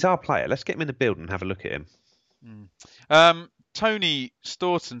 He's our player. Let's get him in the building and have a look at him. Tony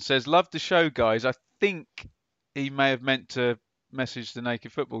Staunton says, "Love the show, guys." I think he may have meant to message the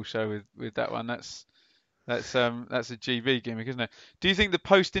Naked Football Show with that one. That's That's a GB gimmick, isn't it? Do you think the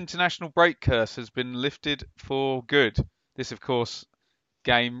post-international break curse has been lifted for good? This, of course,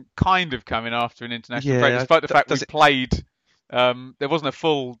 game kind of coming after an international break, despite the fact we played. There wasn't a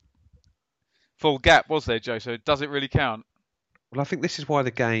full gap, was there, Joe? So does it really count? Well, I think this is why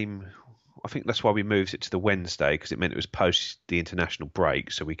the game. I think that's why we moved it to the Wednesday, because it meant it was post the international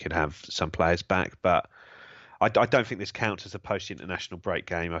break, so we could have some players back. But I don't think this counts as a post-international break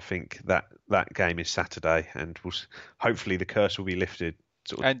game. I think that game is Saturday, and hopefully the curse will be lifted.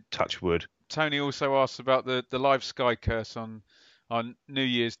 And touch wood. Tony also asked about the live Sky curse on New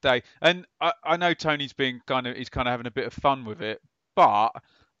Year's Day, and I know Tony's kind of having a bit of fun with it. But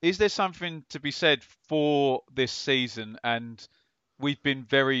is there something to be said for this season? And we've been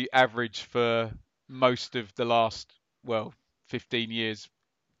very average for most of the last 15 years.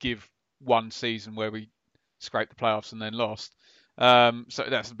 Give one season where we scraped the playoffs and then lost. So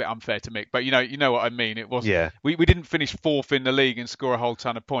that's a bit unfair to Mick, but you know what I mean. It was we didn't finish fourth in the league and score a whole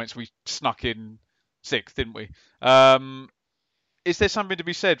ton of points. We snuck in sixth, didn't we? Is there something to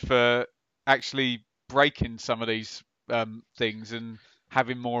be said for actually breaking some of these things and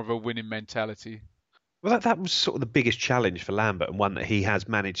having more of a winning mentality? Well, that was sort of the biggest challenge for Lambert, and one that he has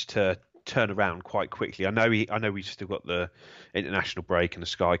managed to turn around quite quickly. I know we've still got the international break and the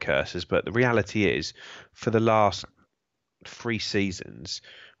Sky curses, but the reality is, for the last 3 seasons,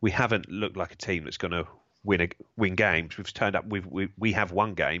 we haven't looked like a team that's going to win games. We've turned up. We have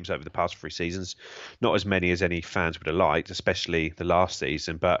won games over the past 3 seasons, not as many as any fans would have liked, especially the last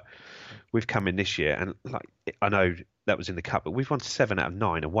season. But we've come in this year, and I know that was in the cup, but we've won 7 out of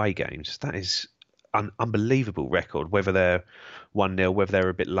 9 away games. That is unbelievable record. Whether they're 1-0, whether they're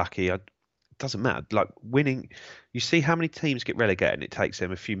a bit lucky, it doesn't matter. Winning, you see how many teams get relegated and it takes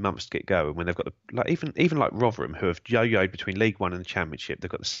them a few months to get going when they've got even like Rotherham, who have yo-yoed between League One and the Championship.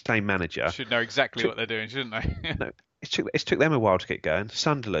 They've got the same manager. Should know exactly what they're doing, shouldn't they? No, it took them a while to get going.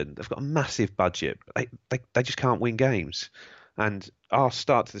 Sunderland, they've got a massive budget. They just can't win games. And our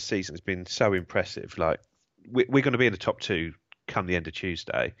start to the season has been so impressive. We're going to be in the top 2 come the end of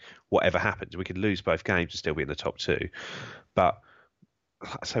Tuesday. Whatever happens, we could lose both games and still be in the top 2. But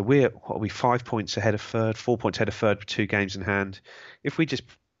so we're 5 points ahead of third, 4 points ahead of third with 2 games in hand. If we just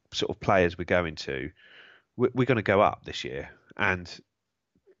sort of play as we're going to, we're going to go up this year. And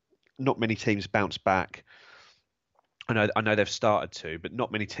not many teams bounce back. I know they've started to, but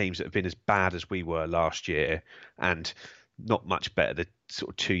not many teams that have been as bad as we were last year, and not much better the sort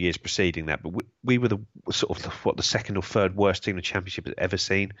of 2 years preceding that. But we were the second or third worst team the Championship has ever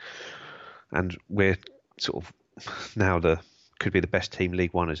seen, and we're sort of now could be the best team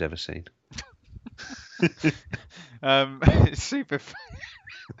League One has ever seen. Super.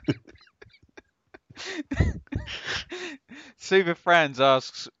 Super Franz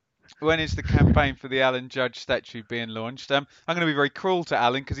asks, when is the campaign for the Alan Judge statue being launched? I'm going to be very cruel to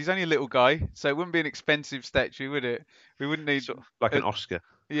Alan because he's only a little guy, so it wouldn't be an expensive statue, would it? We wouldn't need like an Oscar.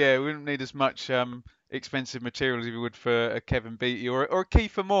 Yeah, we wouldn't need as much expensive materials as we would for a Kevin Beattie or a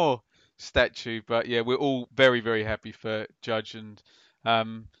Kiefer Moore statue. But yeah, we're all very, very happy for Judge. And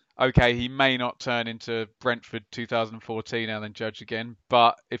okay, he may not turn into Brentford 2014 Alan Judge again,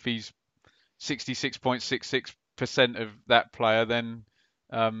 but if he's 66.66% of that player, then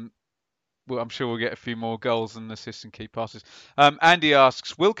well, I'm sure we'll get a few more goals and assists and key passes. Andy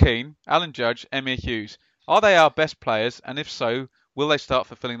asks, Will Keane, Alan Judge, Emyr Hughes, are they our best players? And if so, will they start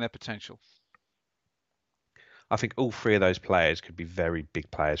fulfilling their potential? I think all 3 of those players could be very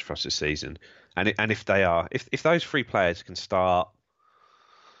big players for us this season. And if they are, if those 3 players can start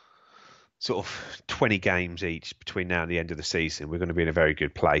sort of 20 games each between now and the end of the season, we're going to be in a very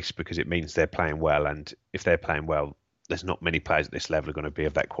good place, because it means they're playing well. And if they're playing well, there's not many players at this level are going to be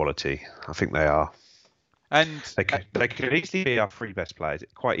of that quality. I think they are. And they could easily be our 3 best players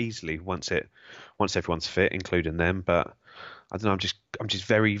quite easily once everyone's fit, including them. But I don't know. I'm just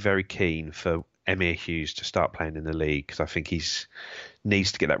very, very keen for Emyr Hughes to start playing in the league, because I think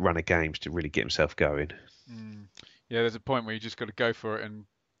needs to get that run of games to really get himself going. Yeah, there's a point where you just got to go for it and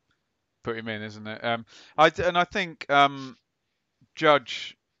put him in, isn't it? I think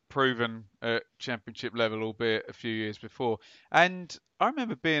Judge proven at Championship level, albeit a few years before. And I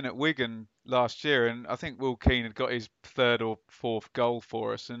remember being at Wigan last year, and I think Will Keane had got his 3rd or 4th goal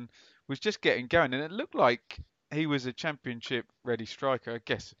for us and was just getting going. And it looked like he was a Championship-ready striker. I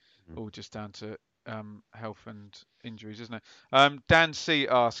guess all just down to health and injuries, isn't it? Dan C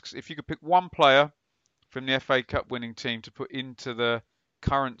asks, if you could pick one player from the FA Cup winning team to put into the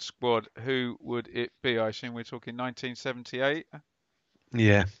current squad, who would it be? I assume we're talking 1978?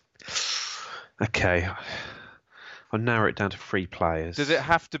 Yeah. Okay. I'll narrow it down to 3 players. Does it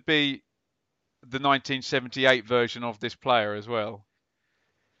have to be the 1978 version of this player as well?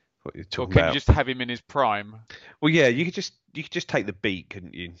 What you're Or talking can about? you just have him in his prime? Well, yeah, you could just take the beat,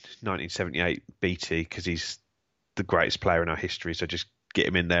 couldn't you? 1978 BT, because he's the greatest player in our history. So just get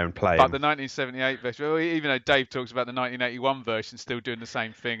him in there and play But him. the 1978 version, well, even though Dave talks about the 1981 version still doing the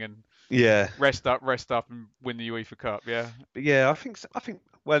same thing and Yeah, rest up, and win the UEFA Cup, yeah? but yeah, I think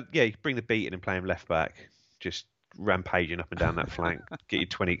well, yeah, you bring the beat in and play him left back, just rampaging up and down that flank, get you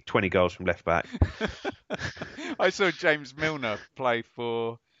 20 goals from left back. I saw James Milner play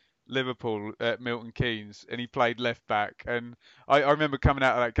for Liverpool at Milton Keynes, and he played left back. And I remember coming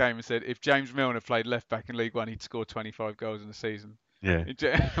out of that game and said, if James Milner played left back in League One, he'd score 25 goals in the season. Yeah.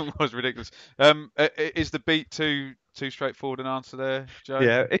 It was ridiculous. Is the beat too straightforward an answer there, Joe?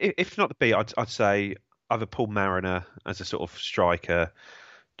 Yeah, if not the beat, I'd say either Paul Mariner as a sort of striker,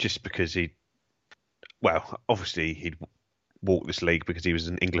 just because obviously he'd walk this league because he was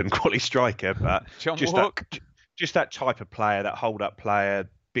an England quality striker, but John just Walk. just that type of player, that hold-up player,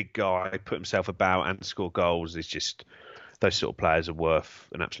 big guy, put himself about and score goals is just, those sort of players are worth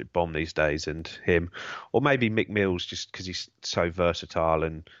an absolute bomb these days. And him, or maybe Mick Mills, just because he's so versatile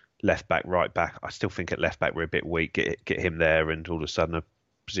and left back, right back. I still think at left back we're a bit weak. Get him there, and all of a sudden a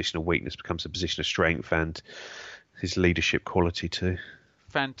position of weakness becomes a position of strength, and his leadership quality too.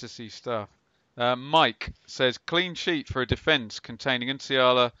 Fantasy stuff. Mike says, clean sheet for a defence containing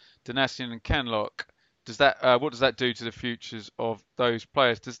Nsiala, Donacien and Kenlock. What does that do to the futures of those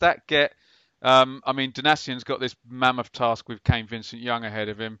players? Does that get... Donacien's got this mammoth task with Kane Vincent-Young ahead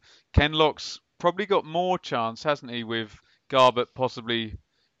of him. Kenlock's probably got more chance, hasn't he, with Garbett possibly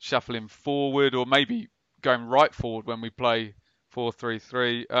shuffling forward, or maybe going right forward when we play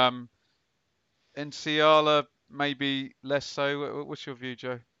 4-3-3. Nsiala maybe less so. What's your view,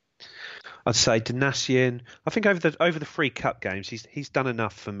 Joe? I'd say Donacien. I think over the 3 cup games, he's done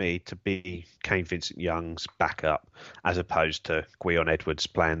enough for me to be Kane Vincent-Young's backup, as opposed to Gwion Edwards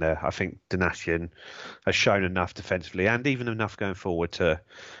playing there. I think Donacien has shown enough defensively and even enough going forward to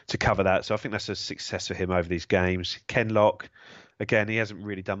cover that. So I think that's a success for him over these games. Kenlock, again, he hasn't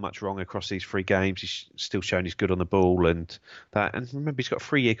really done much wrong across these 3 games. He's still shown he's good on the ball and that. And remember, he's got a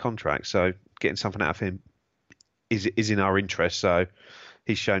 3-year contract, so getting something out of him is in our interest. So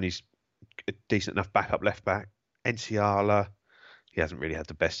he's shown he's a decent enough backup left back. Nsiala, he hasn't really had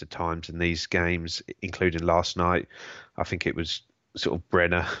the best of times in these games, including last night. I think it was sort of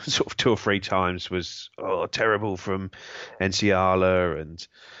Brenner, sort of 2 or 3 times was terrible from Nsiala, and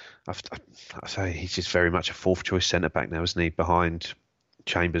I say he's just very much a 4th choice centre back now, isn't he? Behind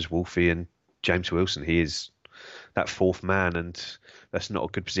Chambers, Wolfie, and James Wilson, he is that 4th man, and that's not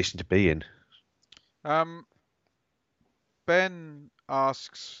a good position to be in. Ben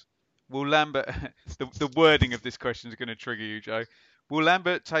asks, will Lambert... the wording of this question is going to trigger you, Joe. Will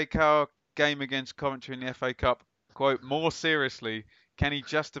Lambert take our game against Coventry in the FA Cup, quote, more seriously? Can he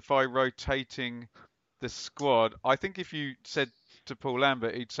justify rotating the squad? I think if you said to Paul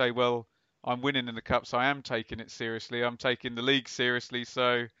Lambert, he'd say, well, I'm winning in the Cup, so I am taking it seriously. I'm taking the league seriously.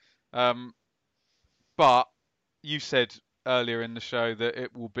 So, but you said earlier in the show that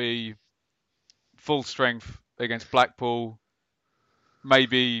it will be full strength against Blackpool,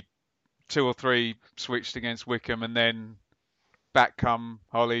 maybe 2 or 3 switched against Wickham, and then back come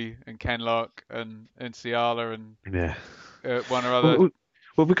Holly and Kenlock and Nsiala and one or other.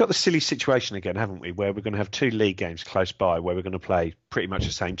 Well, we've got the silly situation again, haven't we, where we're going to have 2 league games close by where we're going to play pretty much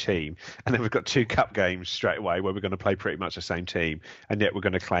the same team, and then we've got 2 cup games straight away where we're going to play pretty much the same team, and yet we're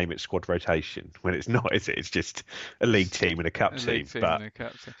going to claim it's squad rotation when it's not, is it? It's just a league team and a cup team.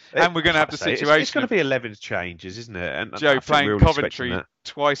 And we're going to have the situation. It's going to be 11 changes, isn't it? And Joe playing Coventry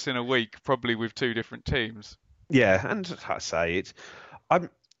twice in a week, probably with 2 different teams. Yeah, and I say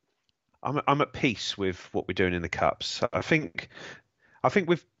I'm at peace with what we're doing in the cups. I think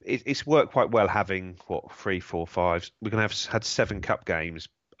it's worked quite well having 3, 4, 5. We're going to have had 7 cup games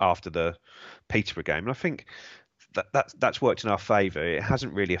after the Peterborough game, and I think that's worked in our favour. It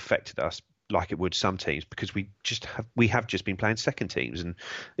hasn't really affected us like it would some teams, because we have just been playing second teams, and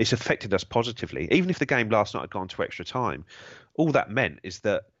it's affected us positively. Even if the game last night had gone to extra time, all that meant is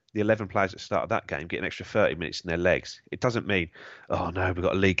that the 11 players that started that game get an extra 30 minutes in their legs. It doesn't mean, oh no, we've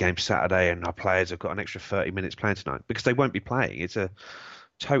got a league game Saturday and our players have got an extra 30 minutes playing tonight, because they won't be playing. It's a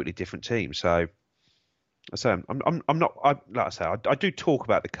totally different team. So I'm not, like I say, I do talk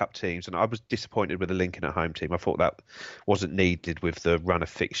about the cup teams, and I was disappointed with the Lincoln at home team. I thought that wasn't needed with the run of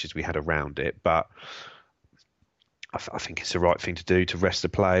fixtures we had around it, but I think it's the right thing to do to rest the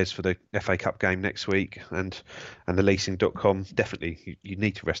players for the FA Cup game next week, and the leasing.com, definitely you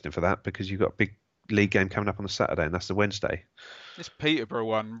need to rest them for that, because you've got a big league game coming up on the Saturday, and that's the Wednesday. This Peterborough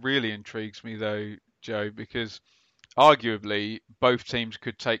one really intrigues me though, Joe, because arguably both teams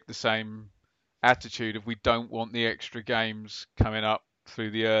could take the same attitude of we don't want the extra games coming up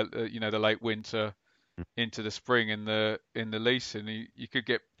through the late winter into the spring in the lease, and you could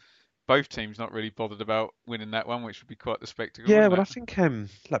get both teams not really bothered about winning that one, which would be quite the spectacle. Yeah, wouldn't well, I it?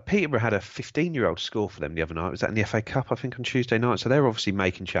 think like Peterborough had a 15-year-old score for them the other night. Was that in the FA Cup? I think on Tuesday night. So they're obviously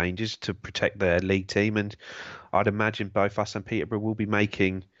making changes to protect their league team, and I'd imagine both us and Peterborough will be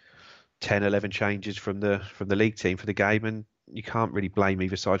making 10, 11 changes from the league team for the game, and you can't really blame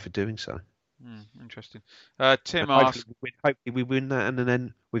either side for doing so. Interesting. Tim And asks, hopefully we win that, and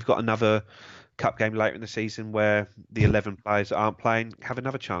then we've got another cup game later in the season where the 11 players that aren't playing have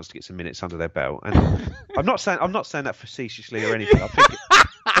another chance to get some minutes under their belt. And I'm not saying that facetiously or anything.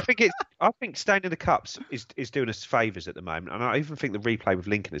 I think staying in the cups is doing us favours at the moment, and I even think the replay with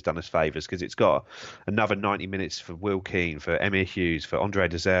Lincoln has done us favours because it's got another 90 minutes for Will Keane, for Emir Hughes, for Andre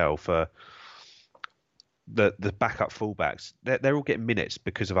Dazelle, for the backup fullbacks. They're all getting minutes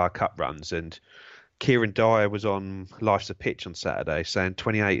because of our cup runs. And Kieran Dyer was on Life's a Pitch on Saturday saying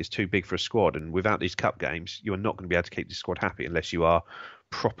 28 is too big for a squad, and without these cup games you are not going to be able to keep the squad happy unless you are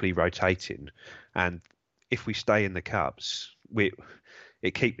properly rotating. And if we stay in the cups,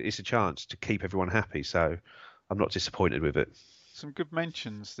 it's a chance to keep everyone happy. So I'm not disappointed with it. some good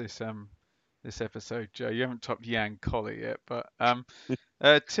mentions this episode, Joe. You haven't topped Jan Collie yet, but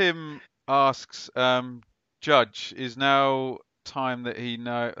Tim asks, Judge, is now time that he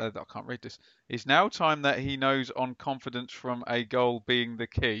know? I can't read this. Is now time that he knows on confidence from a goal being the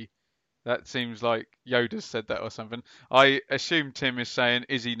key? That seems like Yoda said that or something. I assume Tim is saying,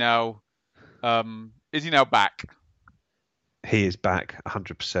 is he now back? He is back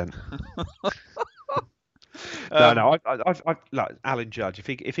 100%. No. I like Alan Judge.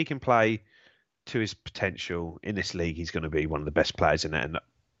 If he can play to his potential in this league, he's going to be one of the best players in it. And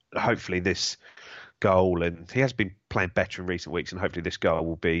hopefully this goal, and he has been playing better in recent weeks, and hopefully this goal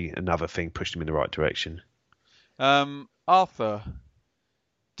will be another thing pushed him in the right direction. Arthur,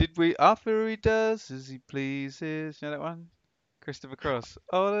 Arthur he does as he pleases. You know that one? Christopher Cross.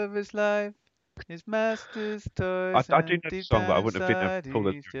 All of his life, his master's toys. I do know the song, but I wouldn't have been able to pull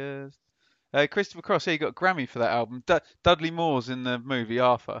it. Just... Christopher Cross, he got a Grammy for that album. Dudley Moore's in the movie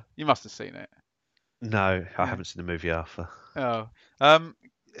Arthur. You must have seen it. No, I haven't seen the movie Arthur. Oh.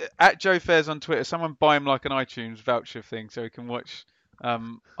 At Joe Fairs on Twitter, someone buy him like an iTunes voucher thing so he can watch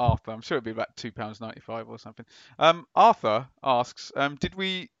Arthur. I'm sure it'll be about £2.95 or something. Arthur asks, did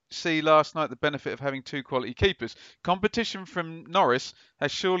we see last night the benefit of having two quality keepers? Competition from Norris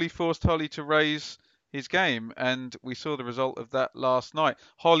has surely forced Holly to raise his game, and we saw the result of that last night.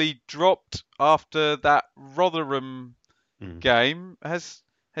 Holly dropped after that Rotherham game. Has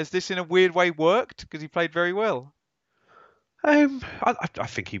this in a weird way worked? Because he played very well. I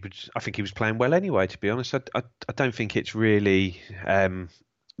think he was playing well anyway. To be honest, I don't think it's really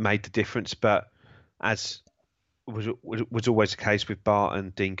made the difference. But as was always the case with Bart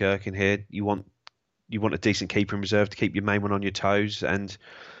and Dean Gherkin here, you want a decent keeper in reserve to keep your main one on your toes. And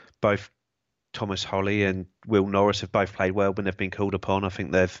both Thomas Holly and Will Norris have both played well when they've been called upon. I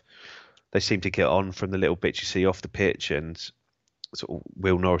think they seem to get on from the little bits you see off the pitch. And sort of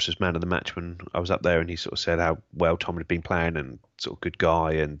Will Norris was man of the match when I was up there, and he sort of said how well Tom had been playing, and sort of good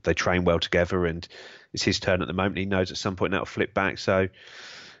guy, and they train well together, and it's his turn at the moment. He knows at some point that'll flip back. So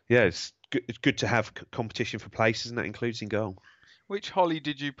yeah, it's good to have competition for places, and that includes in goal. Which Holly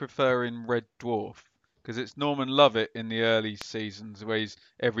did you prefer in Red Dwarf? Because it's Norman Lovett in the early seasons where he's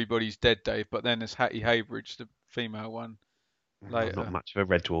everybody's dead Dave, but then there's Hattie Haybridge, the female one, later. I'm not much of a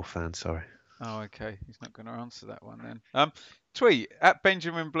Red Dwarf fan, sorry. Oh, okay. He's not going to answer that one then. Tweet at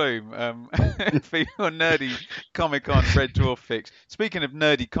Benjamin Bloom for your nerdy Comic-Con Red Dwarf fix. Speaking of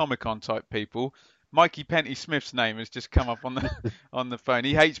nerdy Comic-Con type people, Mikey Penty Smith's name has just come up on the phone.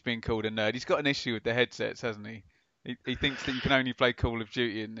 He hates being called a nerd. He's got an issue with the headsets, hasn't he? He thinks that you can only play Call of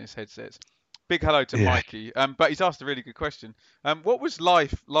Duty in this headsets. Big hello to Mikey. But he's asked a really good question. What was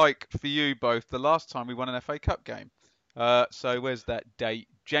life like for you both the last time we won an FA Cup game? So where's that date?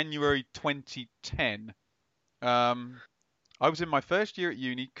 January 2010. I was in my first year at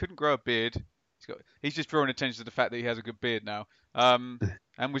uni, couldn't grow a beard. He's just drawing attention to the fact that he has a good beard now.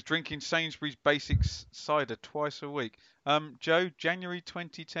 And was drinking Sainsbury's Basics cider twice a week. Joe, January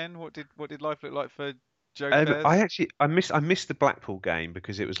 2010, what did life look like for Joe Fairs? I missed the Blackpool game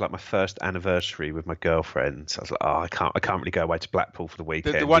because it was like my first anniversary with my girlfriend. So I was like, I can't really go away to Blackpool for the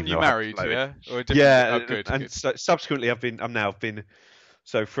weekend. The one you married, yeah? Or yeah. Oh, good. And so subsequently, I've now been.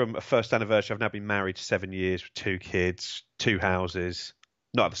 So from a first anniversary, I've now been married 7 years with 2 kids, 2 houses,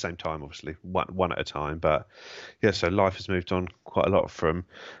 Not at the same time, obviously, one at a time. But yeah, so life has moved on quite a lot from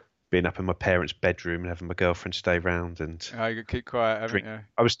being up in my parents' bedroom and having my girlfriend stay round and You got to keep quiet, haven't you?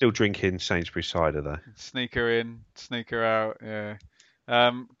 I was still drinking Sainsbury's cider though. Sneaker in, sneaker out. Yeah.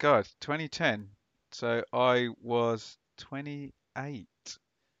 God, 2010. So I was 28.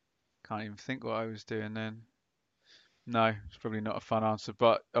 Can't even think what I was doing then. No, it's probably not a fun answer,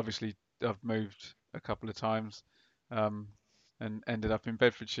 but obviously I've moved a couple of times, and ended up in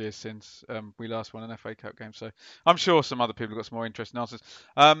Bedfordshire since we last won an FA Cup game. So I'm sure some other people have got some more interesting answers.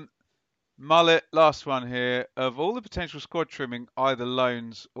 Mullet, last one here. Of all the potential squad trimming, either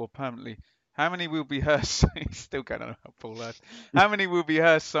loans or permanently, how many will be Hurst? He's still going on about Paul Ladd. How many will be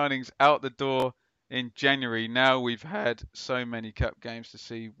Hurst signings out the door in January? Now we've had so many cup games to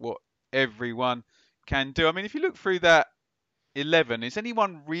see what everyone can do. I mean, if you look through that 11, is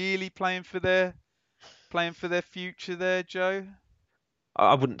anyone really playing for their future there, Joe?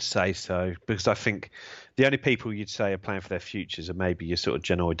 I wouldn't say so, because I think the only people you'd say are playing for their futures are maybe your sort of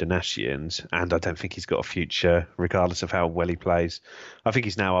Genoa Donatians, and I don't think he's got a future, regardless of how well he plays. I think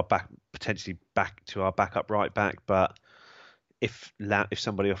he's now potentially back to our backup right back, but if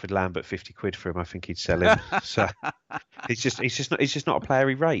somebody offered Lambert 50 quid for him, I think he'd sell him. So he's just not a player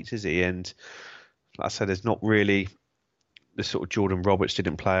he rates, is he? And like I said, there's not really the sort of Jordan Roberts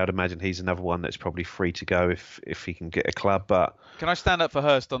didn't play. I'd imagine he's another one that's probably free to go if he can get a club. But can I stand up for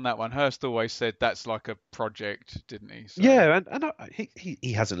Hurst on that one? Hurst always said that's like a project, didn't he? So... Yeah, and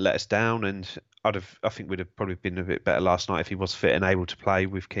he hasn't let us down, and I think we'd have probably been a bit better last night if he was fit and able to play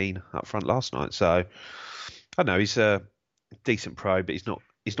with Keane up front last night. So I know he's a decent pro, but he's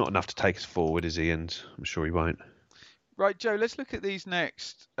not enough to take us forward, is he? And I'm sure he won't. Right, Joe, let's look at these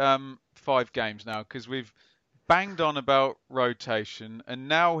next 5 games now, because we've banged on about rotation, and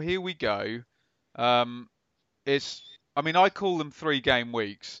now here we go. I call them 3-game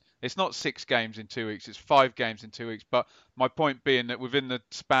weeks. It's not 6 games in 2 weeks, it's 5 games in 2 weeks. But my point being that within the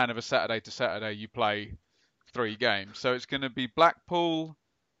span of a Saturday to Saturday, you play 3 games. So it's going to be Blackpool,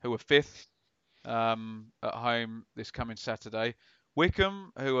 who are 5th at home this coming Saturday.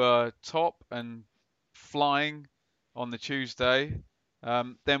 Wycombe, who are top and flying on the Tuesday.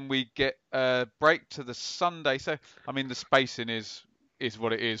 Then we get a break to the Sunday. So, I mean, the spacing is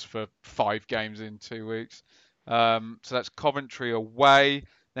what it is for 5 games in 2 weeks. So that's Coventry away.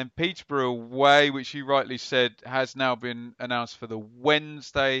 Then Peterborough away, which you rightly said has now been announced for the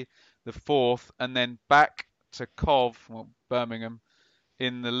Wednesday, the 4th. And then back to Birmingham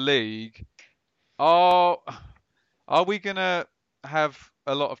in the league. Are we going to have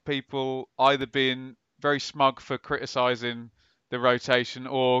a lot of people either being very smug for criticising the rotation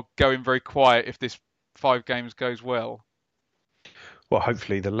or going very quiet if this 5 games goes well? Well,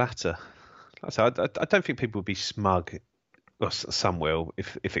 hopefully the latter. So I don't think people will be smug, or some will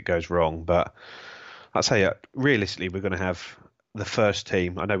if it goes wrong. But I'd say realistically, we're going to have the first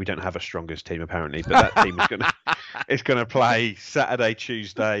team. I know we don't have a strongest team apparently, but that team is going to play Saturday,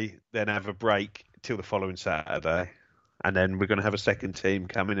 Tuesday, then have a break till the following Saturday, and then we're going to have a second team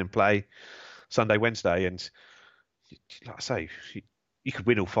come in and play Sunday, Wednesday, and like I say, you could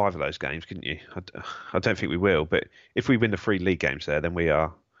win all 5 of those games, couldn't you? I don't think we will, but if we win the 3 league games there, then we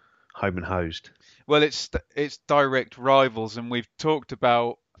are home and hosed. Well, it's direct rivals, and we've talked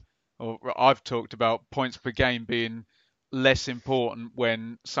about, or I've talked about, points per game being less important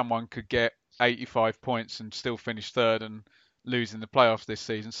when someone could get 85 points and still finish 3rd and lose in the playoffs this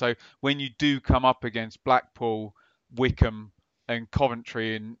season. So when you do come up against Blackpool, Wycombe and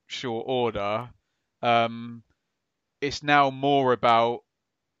Coventry in short order, it's now more about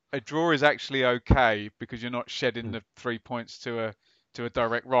a draw is actually okay because you're not shedding the 3 points to a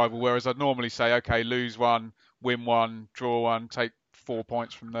direct rival. Whereas I'd normally say, okay, lose 1, win 1, draw 1, take 4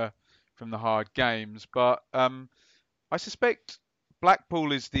 points from the hard games. But I suspect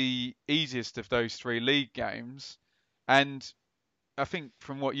Blackpool is the easiest of those 3 league games, and I think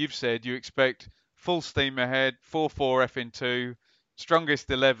from what you've said, you expect full steam ahead, 4-4 FN2, strongest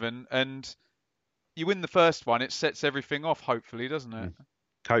 11, and you win the first one, it sets everything off, hopefully, doesn't it?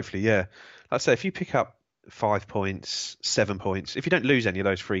 Hopefully, yeah. I'd say if you pick up 5 points, 7 points, if you don't lose any of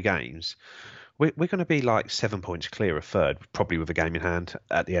those 3 games, we're going to be like 7 points clear of 3rd, probably with a game in hand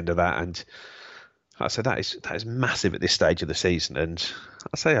at the end of that. And I say that is massive at this stage of the season. And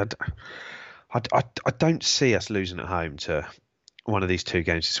I say I don't see us losing at home to one of these 2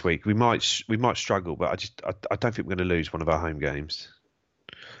 games this week. We might struggle, but I don't think we're going to lose one of our home games.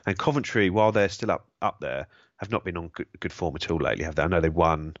 And Coventry, while they're still up there, have not been on good form at all lately, have they? I know they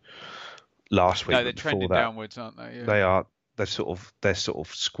won last week. No, they're trending downwards, aren't they? Yeah. They are. Their sort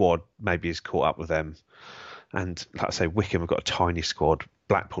of squad maybe has caught up with them. And like I say, Wycombe have got a tiny squad.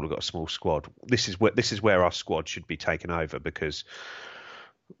 Blackpool have got a small squad. This is where our squad should be taken over, because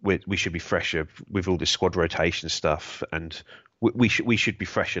we should be fresher with all this squad rotation stuff, and we should be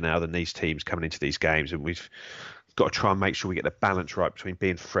fresher now than these teams coming into these games. And we've got to try and make sure we get the balance right between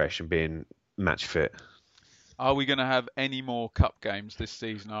being fresh and being match fit. Are we going to have any more cup games this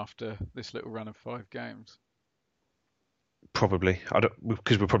season after this little run of 5 games? Probably,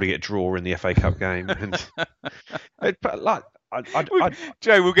 because we'll probably get a draw in the FA Cup game. And but like,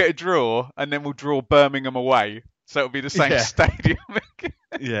 Joe, we'll get a draw, and then we'll draw Birmingham away, so it'll be the same stadium.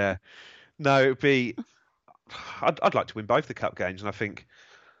 Yeah, no, it'd be. I'd like to win both the cup games, and I think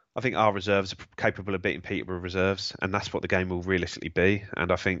our reserves are capable of beating Peterborough reserves, and that's what the game will realistically be.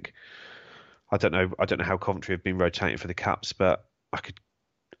 And I don't know how Coventry have been rotating for the cups, but I could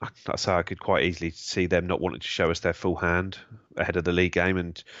quite easily see them not wanting to show us their full hand ahead of the league game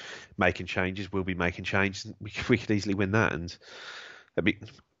and making changes. We'll be making changes. We could easily win that, and it'd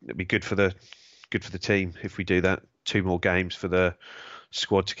be good for the team if we do that. 2 more games for the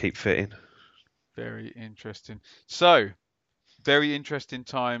squad to keep fitting. Very interesting. So, very interesting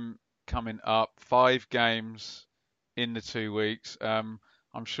time coming up. 5 games in the 2 weeks. I'm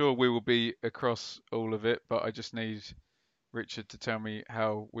sure we will be across all of it, but I just need Richard to tell me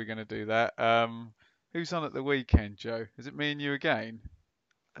how we're going to do that. Who's on at the weekend, Joe? Is it me and you again?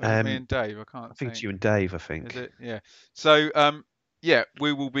 Or is it me and Dave? I think it's you and Dave, I think. Is it? Yeah. So,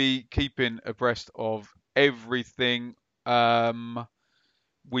 we will be keeping abreast of everything.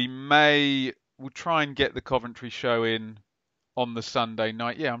 We'll try and get the Coventry show in on the Sunday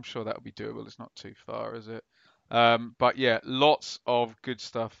night. Yeah, I'm sure that'll be doable. It's not too far, is it? But yeah, lots of good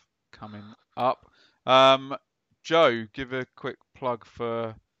stuff coming up. Joe, give a quick plug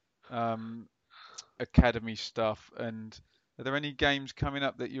for academy stuff. And are there any games coming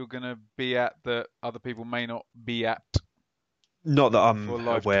up that you're going to be at that other people may not be at? Not that I'm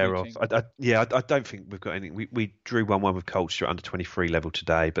aware of. I don't think we've got anything. We drew 1-1 with Colchester at under 23 level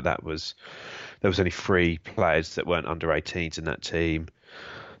today, but there was only 3 players that weren't under 18s in that team,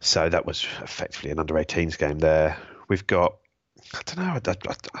 so that was effectively an under 18s game there. We've got, I don't know, I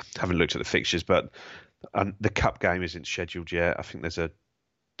haven't looked at the fixtures, but the cup game isn't scheduled yet. I think there's a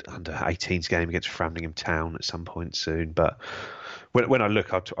under 18s game against Framlingham Town at some point soon, but when I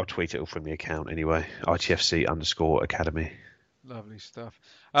look, I'll tweet it all from the account anyway. ITFC_academy. Lovely stuff.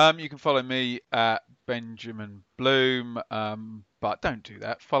 You can follow me at Benjamin Bloom, but don't do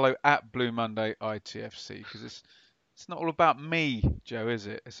that. Follow at Blue Monday ITFC, because it's not all about me, Joe, is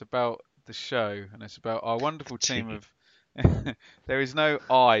it? It's about the show, and it's about our wonderful team of. There is no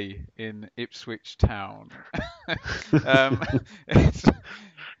I in Ipswich Town,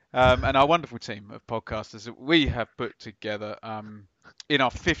 and our wonderful team of podcasters that we have put together in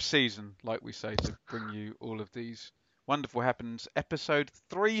our 5th season, like we say, to bring you all of these wonderful happenings. Episode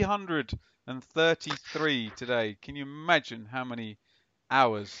 333 today. Can you imagine how many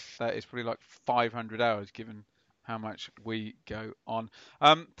hours that is? Probably like 500 hours, given how much we go on.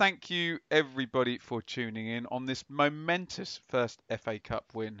 Thank you everybody for tuning in on this momentous first FA Cup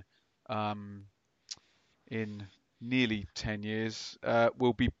win in nearly 10 years.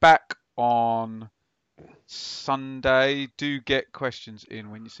 We'll be back on Sunday. Do get questions in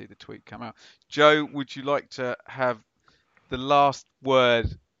when you see the tweet come out. Joe, would you like to have the last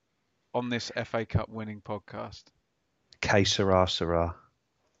word on this FA Cup winning podcast? Que sera, sera.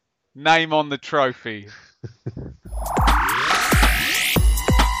 Name on the trophy.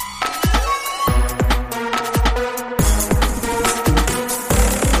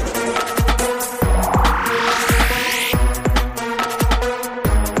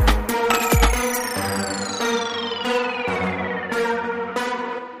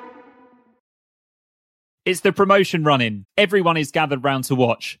 It's the promotion run-in. Everyone is gathered round to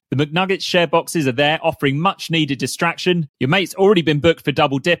watch. The McNuggets share boxes are there, offering much-needed distraction. Your mate's already been booked for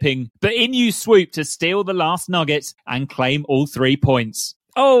double dipping, but in you swoop to steal the last nugget and claim all 3 points.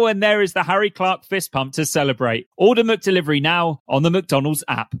 Oh, and there is the Harry Clark fist pump to celebrate. Order McDelivery now on the McDonald's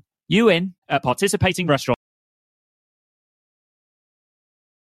app. You in at participating restaurants.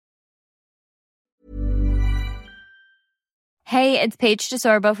 Hey, it's Paige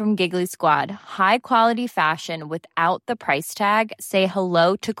DeSorbo from Giggly Squad. High quality fashion without the price tag. Say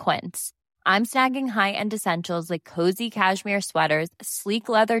hello to Quince. I'm snagging high-end essentials like cozy cashmere sweaters, sleek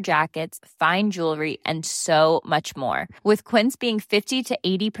leather jackets, fine jewelry, and so much more. With Quince being 50 to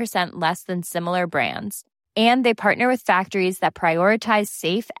 80% less than similar brands. And they partner with factories that prioritize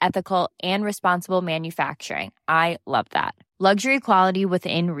safe, ethical, and responsible manufacturing. I love that. Luxury quality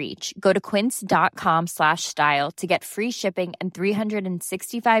within reach. Go to quince.com/style to get free shipping and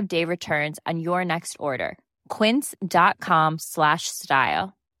 365-day returns on your next order.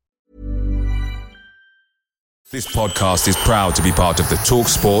 quince.com/style. This podcast is proud to be part of the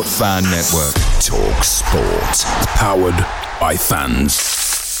TalkSport Fan Network. TalkSport. Powered by fans.